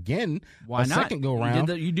DiBiase in again. Why not? Second go round.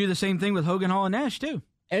 You do the same thing with Hogan, Hall, and Nash, too.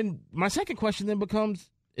 And my second question then becomes,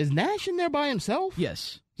 is Nash in there by himself?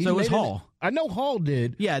 Yes. So was Hall. I know Hall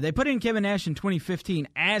did. Yeah, they put in Kevin Nash in 2015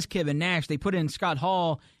 as Kevin Nash. They put in Scott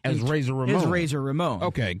Hall as Razor Ramon. As Razor Ramon.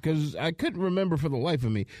 Okay, because I couldn't remember for the life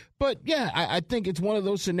of me. But, yeah, I think it's one of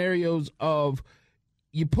those scenarios of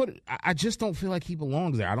I just don't feel like he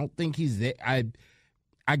belongs there. I don't think he's there.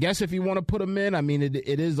 I guess if you want to put him in, I mean,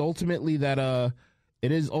 it is ultimately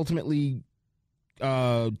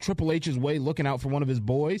Triple H's way looking out for one of his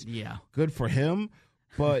boys. Yeah. Good for him.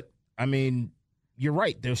 But, I mean, you're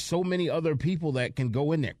right. There's so many other people that can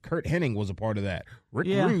go in there. Kurt Hennig was a part of that. Rick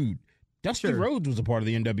Rude. Dusty Rhodes was a part of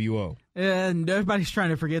the NWO. And everybody's trying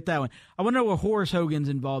to forget that one. I want to know what Horace Hogan's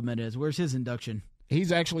involvement is. Where's his induction?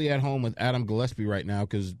 He's actually at home with Adam Gillespie right now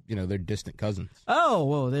because, they're distant cousins. Oh,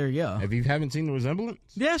 well, there you go. If you haven't seen the resemblance?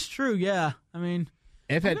 That's true, yeah. I mean,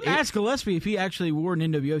 ask Gillespie if he actually wore an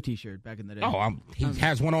NWO T-shirt back in the day. Oh, he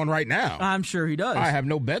has one on right now. I'm sure he does. I have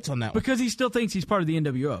no bets on that one. Because he still thinks he's part of the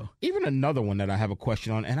NWO. Even another one that I have a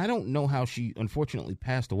question on, and I don't know how she unfortunately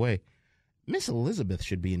passed away. Miss Elizabeth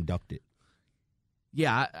should be inducted.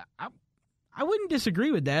 Yeah, I wouldn't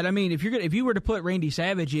disagree with that. I mean, if you were to put Randy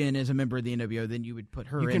Savage in as a member of the NWO, then you would put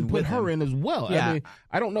her in. You can put her in as well. Yeah. I mean,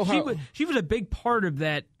 I don't know how she was a big part of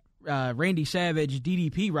that Randy Savage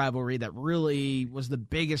DDP rivalry that really was the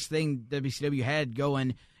biggest thing WCW had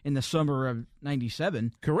going in the summer of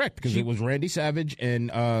 '97. Correct, because it was Randy Savage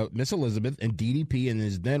and Miss Elizabeth and DDP and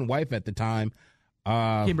his then wife at the time,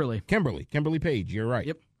 Kimberly Page. You're right.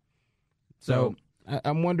 Yep. So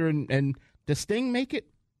I'm wondering, and does Sting make it?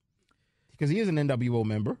 Because he is an NWO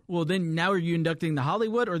member. Well, then now are you inducting the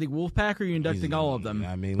Hollywood or the Wolfpack, or are you inducting all of them?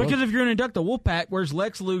 I mean, because if you're going to induct the Wolfpack, where's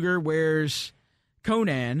Lex Luger? Where's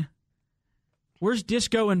Conan? Where's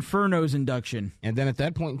Disco Inferno's induction? And then at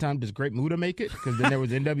that point in time, does Great Muta make it? Because then there was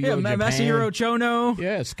NWO Japan. Masahiro Chono.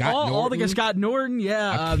 Yeah, Scott Norton. All the Scott Norton,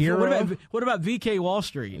 yeah. Akira. What about VK Wall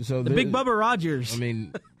Street? So the Big Bubba Rogers. I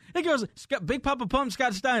mean, it goes Big Papa Pump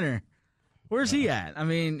Scott Steiner. Where's he at? I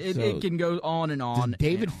mean, it can go on and on. Did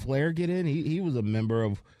David Flair get in? He was a member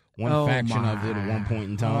of one faction of it at one point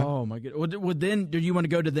in time. Oh, my God. Well, then, do you want to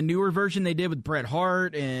go to the newer version they did with Bret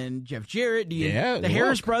Hart and Jeff Jarrett? The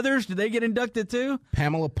Harris brothers, did they get inducted too?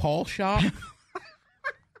 Pamela Paulshop?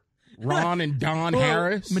 Ron and Don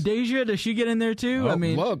Harris? Medeja, does she get in there too? Oh, I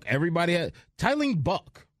mean, look, everybody had Tylene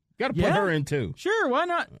Buck. Got to put her in too. Sure, why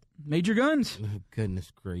not? Major Guns. Oh,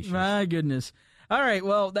 goodness gracious. My goodness. All right,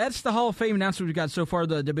 well, that's the Hall of Fame announcement we've got so far.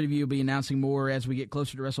 The WWE will be announcing more as we get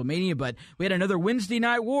closer to WrestleMania, but we had another Wednesday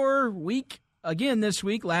Night War week again this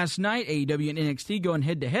week. Last night, AEW and NXT going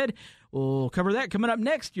head-to-head. We'll cover that coming up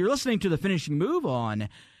next. You're listening to The Finishing Move on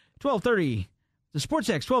 1230, the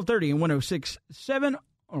SportsX 1230 and 106.7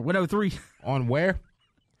 or 103. On where?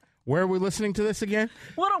 Where are we listening to this again?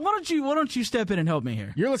 Why don't you step in and help me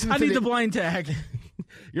here? You're listening. I need the blind tag.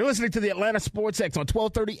 You're listening to the Atlanta Sports X on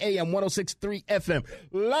 1230 AM, 106.3 FM,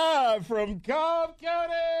 live from Cobb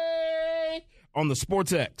County on the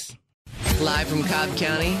Sports X. Live from Cobb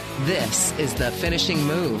County, this is The Finishing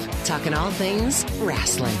Move, talking all things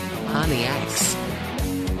wrestling on the X.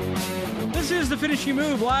 This is The Finishing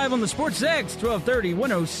Move, live on the Sports X, 1230,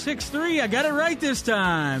 106.3. I got it right this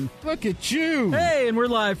time. Look at you. Hey, and we're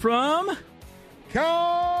live from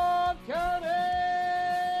Cobb County.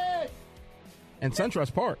 And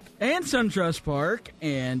SunTrust Park.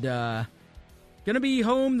 And going to be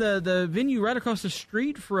home, the venue right across the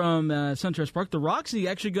street from SunTrust Park. The Roxy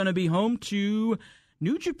actually going to be home to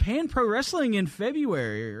New Japan Pro Wrestling in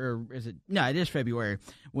February. Or is it? No, it is February.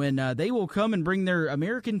 When they will come and bring their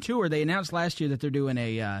American tour. They announced last year that they're doing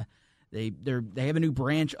a... They have a new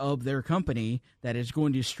branch of their company that is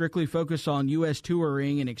going to strictly focus on U.S.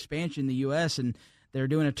 touring and expansion in the U.S., and they're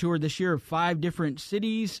doing a tour this year of 5 different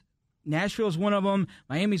cities. Nashville's one of them.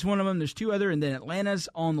 Miami's one of them. There's 2 other, and then Atlanta's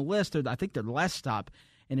on the list. I think they're the last stop,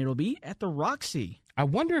 and it'll be at the Roxy. I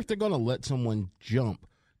wonder if they're going to let someone jump,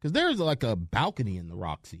 because there's like a balcony in the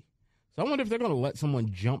Roxy. So I wonder if they're going to let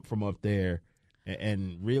someone jump from up there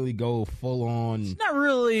and really go full on. It's not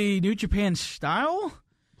really New Japan style,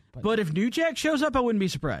 but if New Jack shows up, I wouldn't be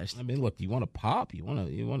surprised. I mean, look, you want to pop, you want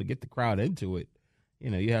to get the crowd into it. You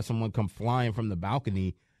know, you have someone come flying from the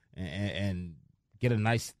balcony and get a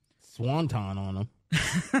nice swanton on them.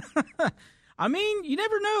 I mean, you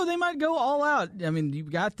never know. They might go all out. I mean,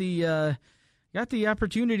 you've got the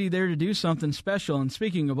opportunity there to do something special. And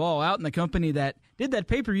speaking of all out, in the company that did that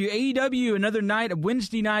pay-per-view, AEW, another night of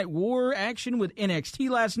Wednesday Night War action with NXT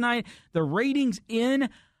last night. The ratings in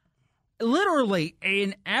literally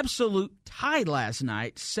an absolute tie last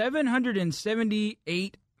night.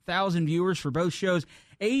 778,000 viewers for both shows.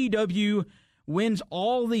 AEW wins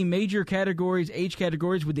all the major categories, age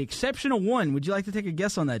categories, with the exception of one. Would you like to take a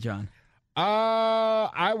guess on that, John?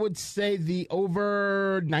 I would say the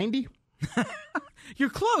over 90. You're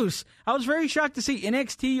close. I was very shocked to see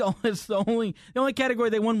NXT is the only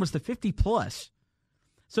category they won was the 50+.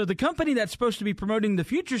 So the company that's supposed to be promoting the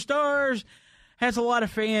future stars has a lot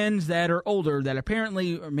of fans that are older that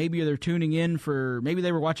apparently, or maybe they're tuning in maybe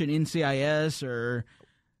they were watching NCIS or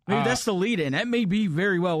maybe that's the lead-in. That may be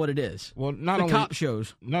very well what it is. Well, cop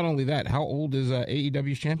shows. Not only that, how old is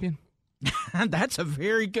AEW's champion? That's a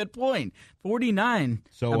very good point. 49,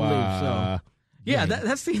 so, I believe. So. Yeah,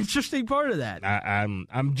 that's the interesting part of that.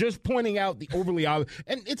 I'm just pointing out the overly obvious.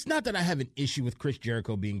 And it's not that I have an issue with Chris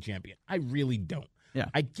Jericho being champion. I really don't. Yeah.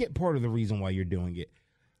 I get part of the reason why you're doing it.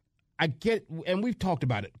 I get, and we've talked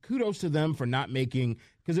about it. Kudos to them for not making,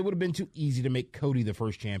 because it would have been too easy to make Cody the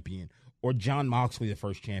first champion or Jon Moxley the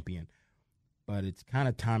first champion. But it's kind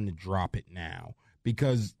of time to drop it now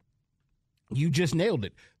because you just nailed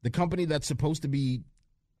it. The company that's supposed to be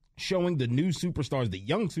showing the new superstars, the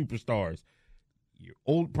young superstars,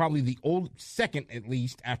 probably the old second at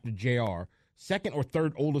least after JR, second or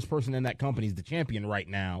third oldest person in that company is the champion right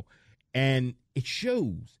now. And it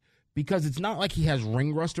shows because it's not like he has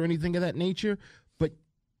ring rust or anything of that nature, but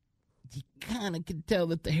you kind of can tell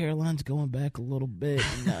that the hairline's going back a little bit.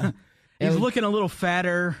 And, he's looking a little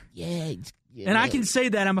fatter. Yeah. And I can say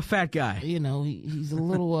that I'm a fat guy. You know, he's a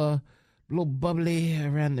little bubbly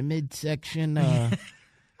around the midsection.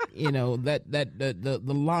 You know, the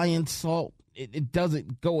lion salt, it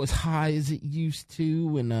doesn't go as high as it used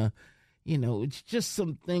to. And, you know, it's just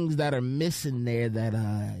some things that are missing there that,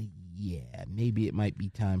 maybe it might be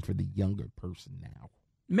time for the younger person now.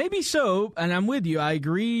 Maybe so, and I'm with you. I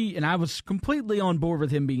agree, and I was completely on board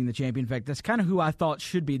with him being the champion. In fact, that's kind of who I thought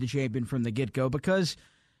should be the champion from the get-go because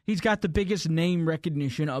he's got the biggest name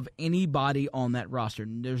recognition of anybody on that roster.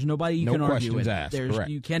 There's nobody you can argue with. Asked, correct.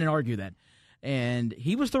 You can't argue that. And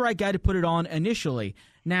he was the right guy to put it on initially.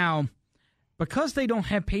 Now, because they don't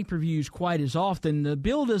have pay-per-views quite as often, the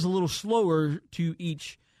build is a little slower to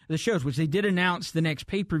each of the shows, which they did announce the next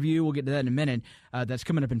pay-per-view. We'll get to that in a minute. That's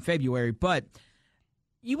coming up in February. But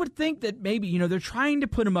you would think that maybe, you know, they're trying to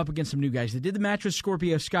put him up against some new guys. They did the match with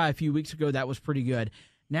Scorpio Sky a few weeks ago. That was pretty good.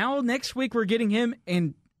 Now, next week, we're getting him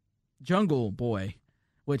and Jungle Boy,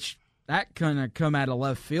 which that kind of come out of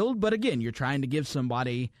left field. But again, you're trying to give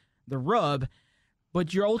somebody the rub,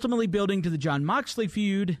 but you're ultimately building to the Jon Moxley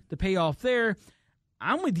feud, the payoff there.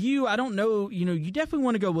 I'm with you. I don't know. You know, you definitely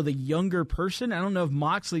want to go with a younger person. I don't know if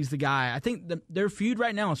Moxley's the guy. I think their feud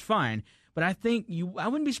right now is fine, but I think I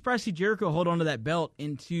wouldn't be surprised to see Jericho hold on to that belt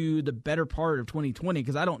into the better part of 2020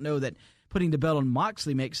 because I don't know that putting the belt on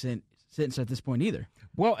Moxley makes sense at this point either.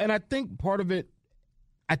 Well, and I think part of it,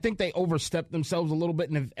 I think they overstepped themselves a little bit,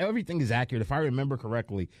 and if everything is accurate, if I remember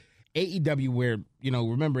correctly, AEW where, you know,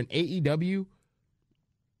 remember in AEW,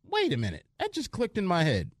 wait a minute, that just clicked in my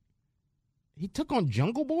head. He took on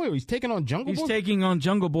Jungle Boy, or he's taking on Jungle Boy? He's taking on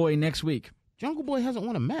Jungle Boy next week. Jungle Boy hasn't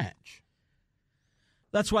won a match.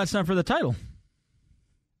 That's why it's not for the title.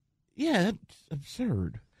 Yeah, that's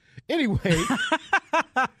absurd. Anyway,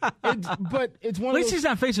 but it's one of those. At least he's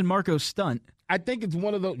not facing Marco Stunt. I think it's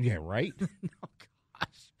one of those. Yeah, right? Oh, gosh.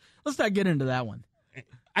 Let's not get into that one.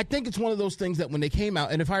 I think it's one of those things that when they came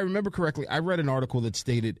out, and if I remember correctly, I read an article that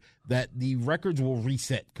stated that the records will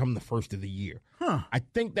reset come the first of the year. I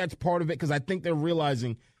think that's part of it because I think they're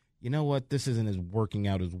realizing, you know what, this isn't as working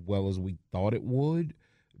out as well as we thought it would,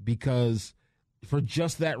 because for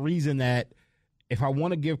just that reason that if I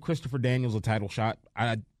want to give Christopher Daniels a title shot,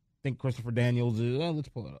 I think Christopher Daniels is, let's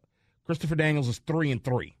pull it up. Christopher Daniels is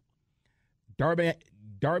 3-3.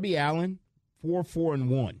 Darby Allin,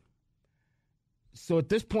 4-4-1. So at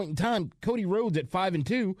this point in time, Cody Rhodes at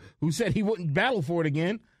 5-2, who said he wouldn't battle for it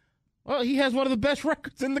again, well, he has one of the best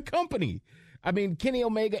records in the company. I mean, Kenny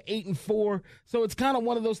Omega 8-4. So it's kind of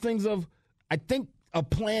one of those things of, I think a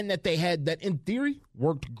plan that they had that in theory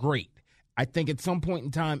worked great. I think at some point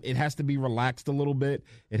in time it has to be relaxed a little bit.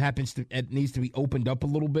 It needs to be opened up a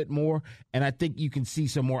little bit more, and I think you can see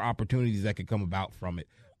some more opportunities that could come about from it.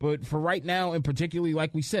 But for right now, and particularly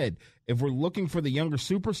like we said, if we're looking for the younger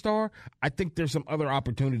superstar, I think there's some other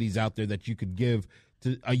opportunities out there that you could give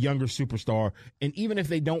to a younger superstar, and even if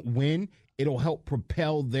they don't win, it'll help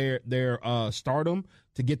propel their stardom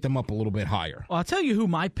to get them up a little bit higher. Well, I'll tell you who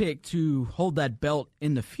my pick to hold that belt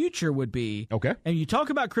in the future would be. Okay. And you talk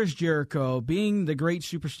about Chris Jericho being the great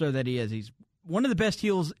superstar that he is. He's one of the best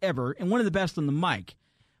heels ever and one of the best on the mic.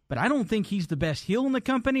 But I don't think he's the best heel in the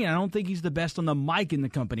company, and I don't think he's the best on the mic in the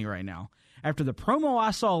company right now. After the promo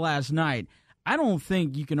I saw last night, I don't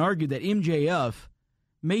think you can argue that MJF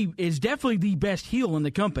is definitely the best heel in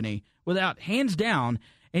the company, without hands down,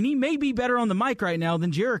 and he may be better on the mic right now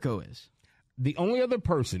than Jericho is. The only other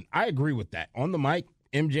person, I agree with that. On the mic,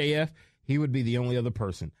 MJF, he would be the only other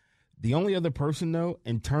person. The only other person, though,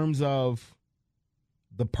 in terms of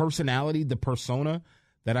the personality, the persona,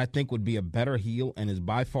 that I think would be a better heel and is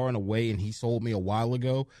by far and away, and he sold me a while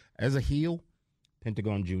ago as a heel,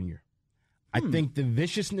 Pentagon Jr. I think the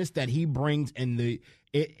viciousness that he brings and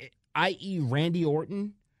i.e. Randy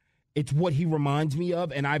Orton, it's what he reminds me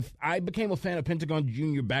of. And I became a fan of Pentagon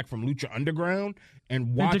Jr. back from Lucha Underground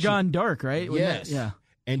and watching Pentagon Dark, right? Yes. Yeah.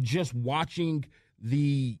 And just watching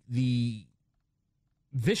the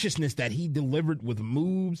viciousness that he delivered with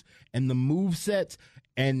moves and the move sets.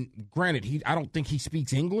 And granted, I don't think he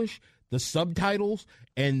speaks English. The subtitles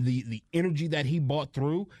and the energy that he brought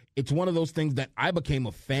through, it's one of those things that I became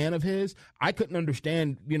a fan of his. I couldn't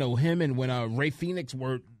understand, him, and when Ray Phoenix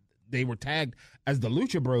were tagged as the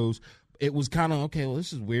Lucha Bros, it was kind of, okay, well,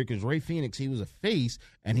 this is weird because Ray Phoenix, he was a face,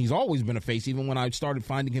 and he's always been a face, even when I started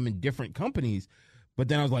finding him in different companies. But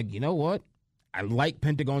then I was like, you know what? I like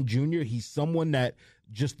Pentagon Jr. He's someone that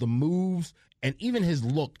just the moves and even his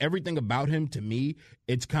look, everything about him, to me,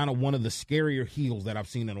 it's kind of one of the scarier heels that I've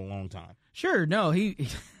seen in a long time. Sure, no,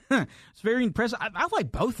 it's very impressive. I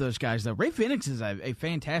like both those guys, though. Ray Phoenix is a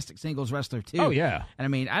fantastic singles wrestler, too. Oh, yeah. And, I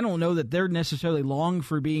mean, I don't know that they're necessarily long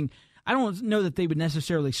for being – I don't know that they would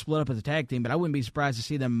necessarily split up as a tag team, but I wouldn't be surprised to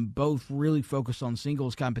see them both really focus on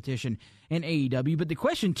singles competition in AEW. But the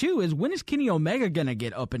question, too, is when is Kenny Omega going to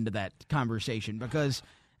get up into that conversation? Because,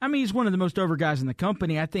 I mean, he's one of the most over guys in the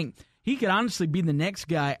company. I think he could honestly be the next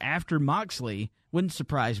guy after Moxley. Wouldn't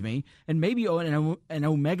surprise me. And maybe an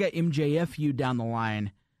Omega MJF feud down the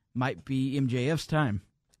line might be MJF's time.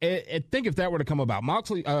 I think if that were to come about,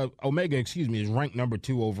 Omega, is ranked number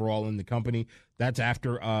 2 overall in the company. That's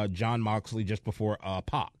after John Moxley, just before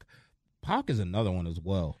Pac. Pac is another one as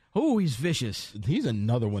well. Oh, he's vicious. He's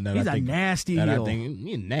another one that he's I think. He's a nasty heel.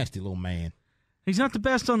 He's a nasty little man. He's not the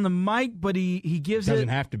best on the mic, but he gives doesn't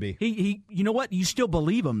have to be. He you know what? You still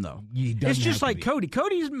believe him, though. He doesn't it's just have like to be. Cody.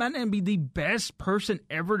 Cody's meant to be the best person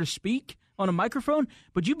ever to speak on a microphone,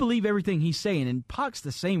 but you believe everything he's saying, and Pac's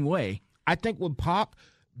the same way. I think with Pac,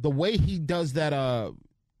 the way he does that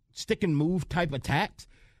stick and move type attacks,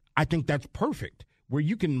 I think that's perfect. Where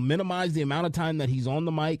you can minimize the amount of time that he's on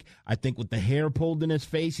the mic. I think with the hair pulled in his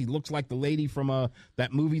face, he looks like the lady from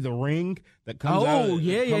that movie, The Ring, that comes out. Oh,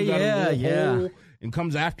 yeah. And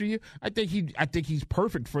comes after you. I think he's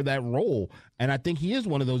perfect for that role, and I think he is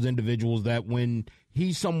one of those individuals that when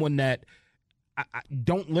he's someone that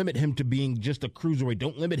don't limit him to being just a cruiserweight.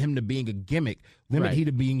 Don't limit him to being a gimmick. Limit him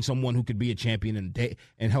to being someone who could be a champion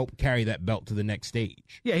and help carry that belt to the next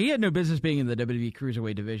stage. Yeah, he had no business being in the WWE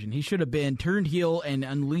Cruiserweight division. He should have been turned heel and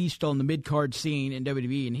unleashed on the mid-card scene in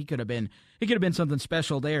WWE, and he could have been something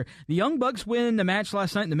special there. The Young Bucks win the match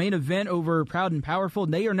last night in the main event over Proud and Powerful.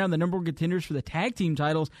 They are now the number 1 contenders for the tag team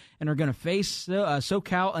titles and are going to face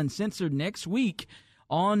SoCal Uncensored next week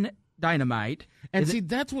on Dynamite. And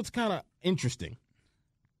that's what's kind of interesting.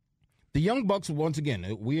 The Young Bucks, once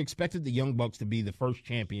again, we expected the Young Bucks to be the first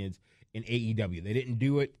champions in AEW. They didn't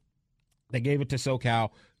do it. They gave it to SoCal.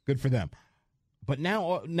 Good for them. But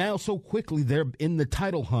now so quickly they're in the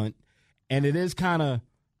title hunt, and it is kind of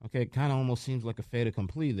almost seems like a fait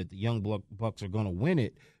accompli that the Young Bucks are going to win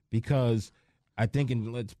it, because I think,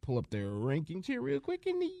 and let's pull up their rankings here real quick,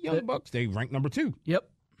 in the Young Bucks, they rank number 2. Yep.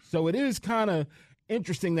 So it is kind of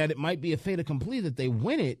interesting that it might be a fait accompli that they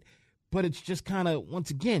win it, but it's just kind of, once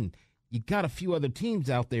again, you got a few other teams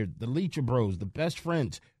out there, the Lucha Bros, the Best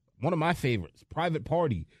Friends, one of my favorites, Private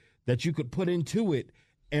Party, that you could put into it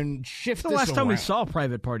and shift this around. The last time we saw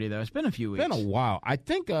Private Party, though, it's been a few weeks. It's been a while. I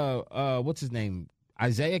think, what's his name,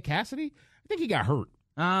 Isaiah Cassidy? I think he got hurt.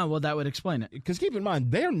 Well, that would explain it. Because keep in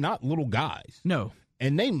mind, they're not little guys. No.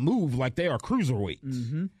 And they move like they are cruiserweights.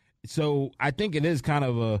 Mm-hmm. So I think it is kind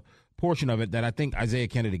of a portion of it that I think Isaiah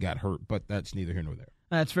Kennedy got hurt, but that's neither here nor there.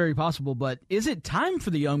 That's very possible, but is it time for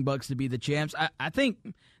the Young Bucks to be the champs? I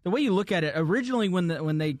think the way you look at it, originally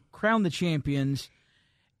when they crowned the champions,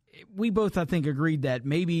 we both, I think, agreed that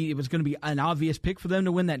maybe it was going to be an obvious pick for them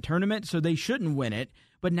to win that tournament, so they shouldn't win it.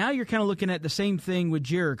 But now you're kind of looking at the same thing with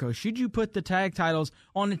Jericho. Should you put the tag titles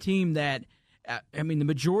on a team that, the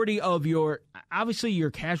majority of obviously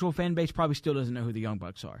your casual fan base probably still doesn't know who the Young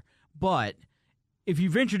Bucks are, but if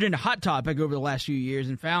you've ventured into Hot Topic over the last few years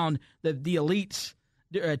and found the elites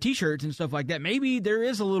T-shirts and stuff like that, maybe there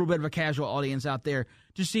is a little bit of a casual audience out there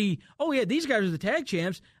to see, oh yeah, these guys are the tag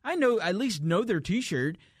champs. I at least know their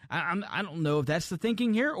T-shirt. I don't know if that's the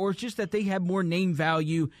thinking here, or it's just that they have more name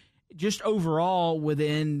value just overall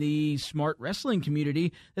within the smart wrestling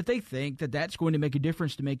community, that they think that that's going to make a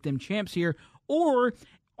difference to make them champs here. Or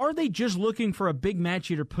are they just looking for a big match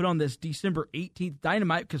here to put on this December 18th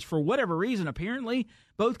Dynamite? Because for whatever reason, apparently,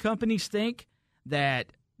 both companies think that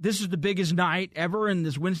this is the biggest night ever in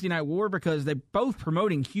this Wednesday Night War, because they're both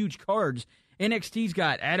promoting huge cards. NXT's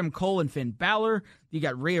got Adam Cole and Finn Balor. You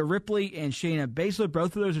got Rhea Ripley and Shayna Baszler.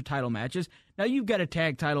 Both of those are title matches. Now you've got a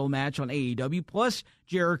tag title match on AEW, plus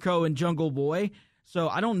Jericho and Jungle Boy. So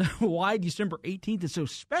I don't know why December 18th is so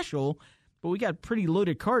special, but we got pretty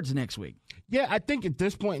loaded cards next week. Yeah, I think at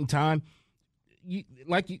this point in time,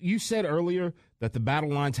 like you said earlier, that the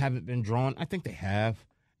battle lines haven't been drawn. I think they have.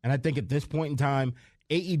 And I think at this point in time,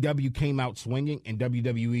 AEW came out swinging, and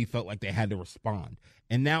WWE felt like they had to respond.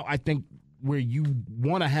 And now I think where you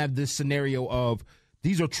want to have this scenario of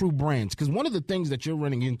these are true brands, because one of the things that you're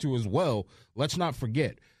running into as well, let's not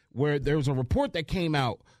forget, where there's a report that came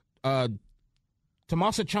out,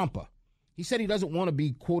 Tommaso Ciampa, he said he doesn't want to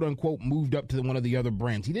be, quote-unquote, moved up to one of the other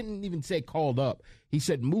brands. He didn't even say called up. He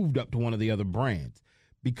said moved up to one of the other brands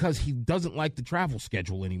because he doesn't like the travel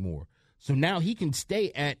schedule anymore. So now he can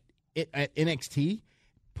stay at NXT,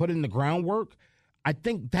 put in the groundwork. I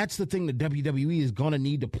think that's the thing that WWE is going to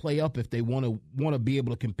need to play up if they want to be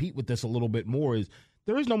able to compete with this a little bit more. Is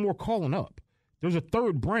there is no more calling up. There's a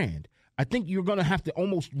third brand. I think you're going to have to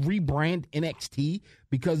almost rebrand NXT,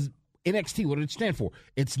 because NXT, what did it stand for?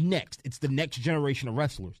 It's next. It's the next generation of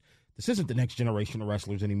wrestlers. This isn't the next generation of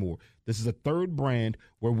wrestlers anymore. This is a third brand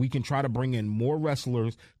where we can try to bring in more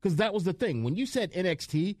wrestlers, because that was the thing. When you said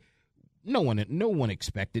NXT, no one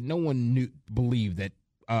expected, no one believed that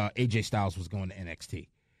AJ Styles was going to NXT.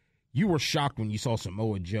 You were shocked when you saw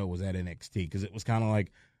Samoa Joe was at NXT, because it was kind of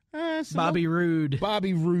like Bobby Roode,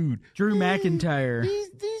 Drew McIntyre.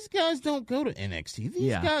 These guys don't go to NXT.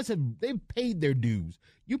 These guys they've paid their dues.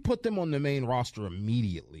 You put them on the main roster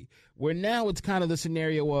immediately. Where now it's kind of the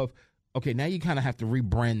scenario of, okay, now you kind of have to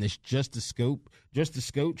rebrand this just to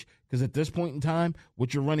scotch, because at this point in time,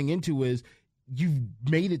 what you're running into is you've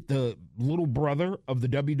made it the little brother of the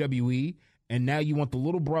WWE, and now you want the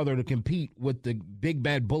little brother to compete with the big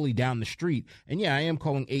bad bully down the street. And yeah, I am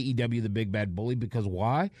calling AEW the big bad bully, because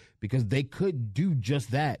why? Because they could do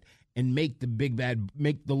just that and make the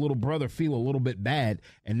little brother feel a little bit bad,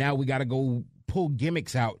 and now we got to go pull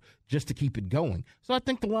gimmicks out just to keep it going. So I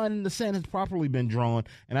think the line in the sand has properly been drawn,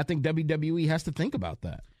 and I think WWE has to think about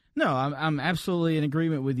that. No, I'm absolutely in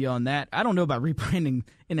agreement with you on that. I don't know about rebranding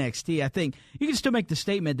NXT. I think you can still make the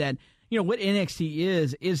statement that, what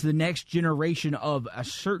NXT is the next generation of a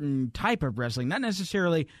certain type of wrestling, not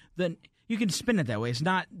necessarily you can spin it that way. It's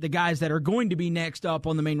not the guys that are going to be next up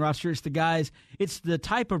on the main roster. It's the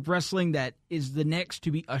type of wrestling that is the next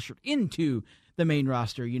to be ushered into the main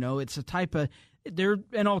roster. It's a type of, they're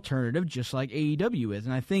an alternative just like AEW is.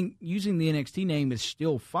 And I think using the NXT name is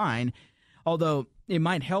still fine, although it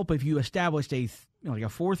might help if you established a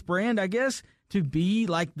fourth brand, I guess, to be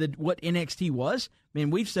like what NXT was. I mean,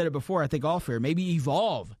 we've said it before, I think all fair. Maybe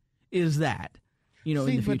Evolve is that, in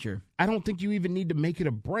the future. I don't think you even need to make it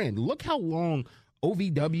a brand. Look how long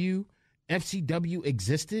OVW, FCW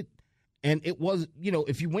existed. And it was,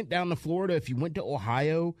 if you went down to Florida, if you went to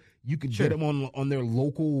Ohio, you could get them on their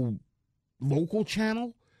local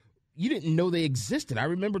channel. You didn't know they existed. I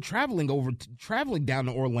remember traveling down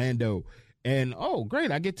to Orlando, and oh, great,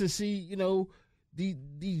 I get to see,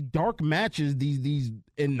 these dark matches, these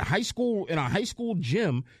in a high school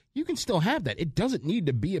gym. You can still have that. It doesn't need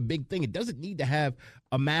to be a big thing. It doesn't need to have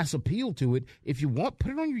a mass appeal to it. If you want,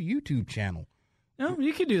 put it on your YouTube channel. No,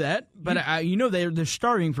 you can do that, but they're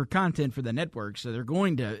starting for content for the network, so they're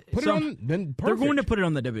going to put it on. Then they're going to put it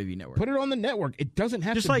on the WWE network. Put it on the network. It doesn't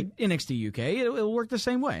have just to like NXT UK. It'll work the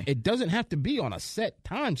same way. It doesn't have to be on a set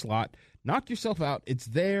time slot. Knock yourself out. It's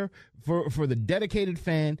there for the dedicated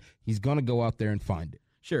fan. He's going to go out there and find it.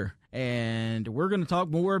 Sure, and we're going to talk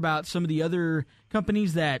more about some of the other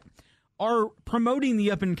companies that are promoting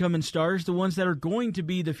the up-and-coming stars, the ones that are going to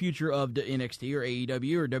be the future of the NXT or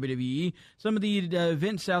AEW or WWE. Some of the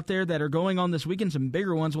events out there that are going on this weekend, some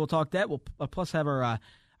bigger ones, we'll talk that. We'll plus have our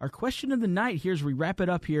question of the night here as we wrap it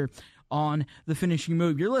up here on The Finishing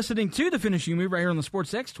Move. You're listening to The Finishing Move right here on the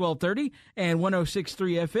Sports X 1230 and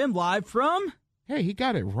 106.3 FM live from... Hey, he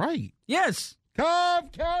got it right. Yes.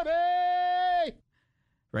 Cobb County!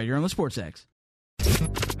 Right here on the Sports X.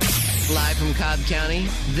 Live from Cobb County,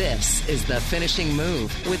 this is The Finishing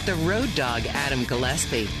Move with the Road Dogg Adam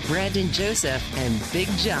Gillespie, Brandon Joseph, and Big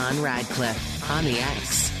John Radcliffe on the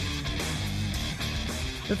X.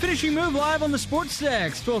 The Finishing Move live on the Sports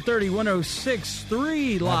X, 1230,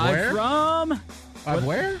 106.3, live from... Live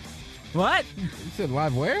where? What? You said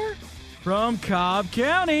live where? From Cobb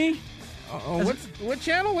County. What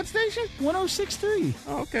channel? What station? 106.3.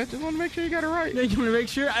 Oh, okay. Just want to make sure you got it right. You want to make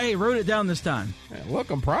sure? I wrote it down this time. Yeah, look,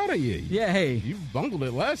 I'm proud of you. Yeah, hey. You bungled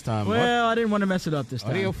it last time. Well, I didn't want to mess it up this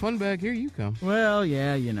time. Audio fun bag, here you come. Well,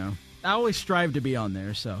 yeah, I always strive to be on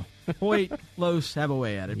there, so. Hoyt, Los, have a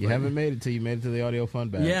way at it. You haven't made it till you made it to the audio fun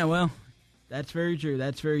bag. Yeah, well, that's very true.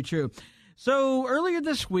 That's very true. So earlier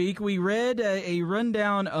this week, we read a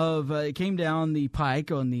rundown of it came down the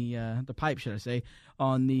pike on the pipe, should I say,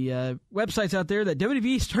 on the websites out there that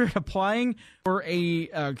WWE started applying for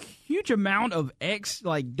a huge amount of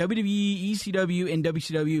like WWE, ECW, and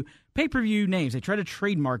WCW pay-per-view names. They try to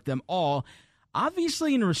trademark them all,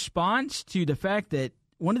 obviously in response to the fact that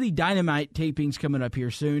one of the Dynamite tapings coming up here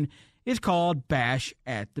soon is called Bash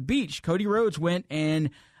at the Beach. Cody Rhodes went, and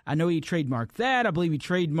I know he trademarked that. I believe he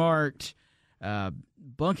trademarked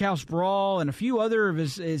Bunkhouse Brawl and a few other of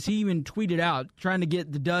his, as he even tweeted out, trying to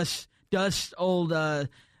get the Dusty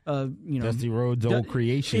Rhodes old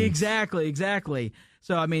creations. Exactly.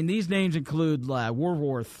 So, I mean, these names include World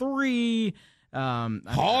War III,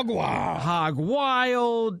 Hog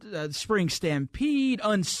Wild, Spring Stampede,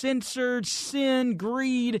 Uncensored, Sin,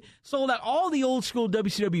 Greed, Sold Out, all the old school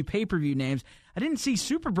WCW pay-per-view names. I didn't see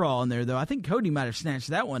Super Brawl in there, though. I think Cody might have snatched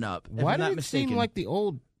that one up. Why did it seem like the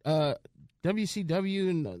old WCW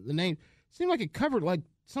and the name seemed like it covered like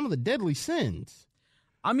some of the deadly sins?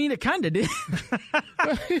 I mean, it kind of did.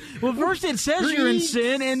 Well, first it says you're in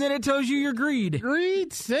sin, and then it tells you you're greed.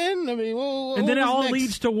 Greed, sin. I mean, and then it all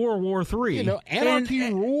leads to World War III. You know,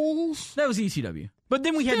 anarchy rules. That was ECW. But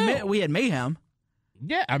then we had Mayhem.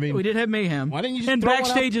 Yeah, I mean, we did have Mayhem. Why didn't you just and throw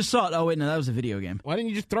Backstage Assault? Oh wait, no, that was a video game. Why didn't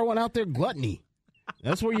you just throw one out there? Gluttony.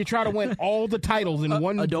 That's where you try to win all the titles in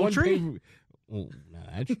one. Adultery. Well,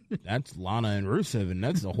 that's Lana and Rusev, and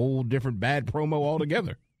that's a whole different bad promo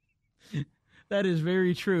altogether. That is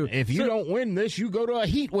very true. If you don't win this, you go to a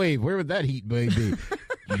heat wave. Where would that heat wave be?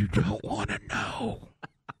 You don't want to know.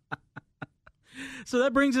 So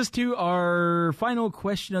that brings us to our final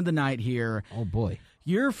question of the night here. Oh, boy.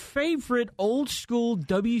 Your favorite old school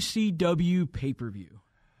WCW pay-per-view?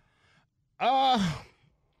 I'm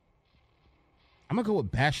going to go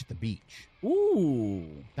with Bash at the Beach.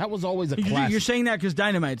 Ooh. That was always a classic. You're saying that because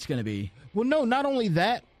Dynamite's going to be. Well, no, not only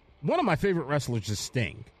that. One of my favorite wrestlers is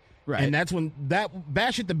Sting. Right. And that's when that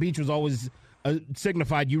Bash at the Beach was always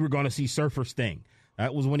signified you were going to see Surfer Sting.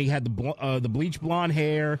 That was when he had the bleach blonde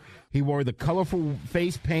hair. He wore the colorful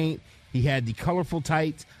face paint. He had the colorful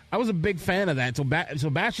tights. I was a big fan of that. So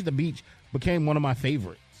Bash at the Beach became one of my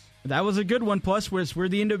favorites. That was a good one. Plus, it's where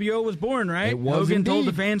the NWO was born, right? It was Hogan indeed. told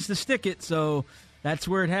the fans to stick it, so that's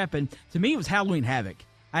where it happened. To me, it was Halloween Havoc.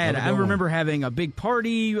 I remember having a big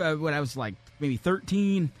party when I was like maybe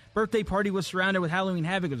 13. Birthday party was surrounded with Halloween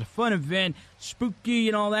Havoc. It was a fun event, spooky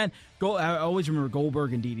and all that. I always remember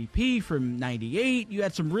Goldberg and DDP from '98. You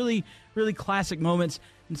had some really, really classic moments.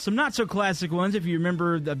 And some not-so-classic ones, if you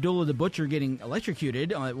remember Abdullah the Butcher getting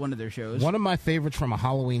electrocuted on one of their shows. One of my favorites from a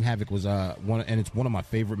Halloween Havoc was, and it's one of my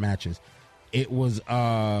favorite matches. It was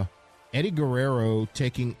Eddie Guerrero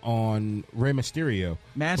taking on Rey Mysterio.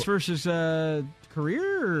 Mask versus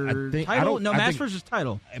career or title? Mask versus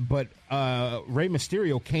title. But Rey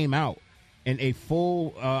Mysterio came out in a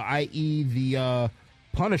full, i.e. the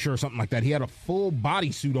Punisher or something like that. He had a full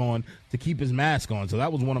bodysuit on to keep his mask on. So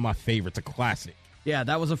that was one of my favorites, a classic. Yeah,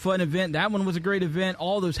 that was a fun event. That one was a great event.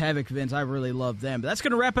 All those Havoc events, I really love them. But that's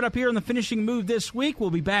going to wrap it up here on the Finishing Move this week.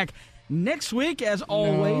 We'll be back next week, as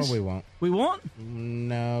always. No, we won't. We won't?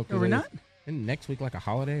 No. Are we not? Isn't next week like a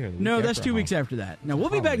holiday? Or the week no, that's 2 after? weeks after that. No,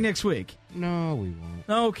 we'll be back next week. No, we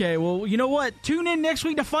won't. Okay, well, you know what? Tune in next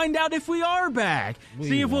week to find out if we are back.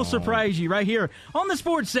 See if we'll surprise you right here on the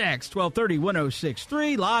Sports X, 1230,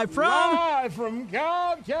 106.3, live from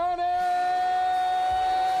Cobb County!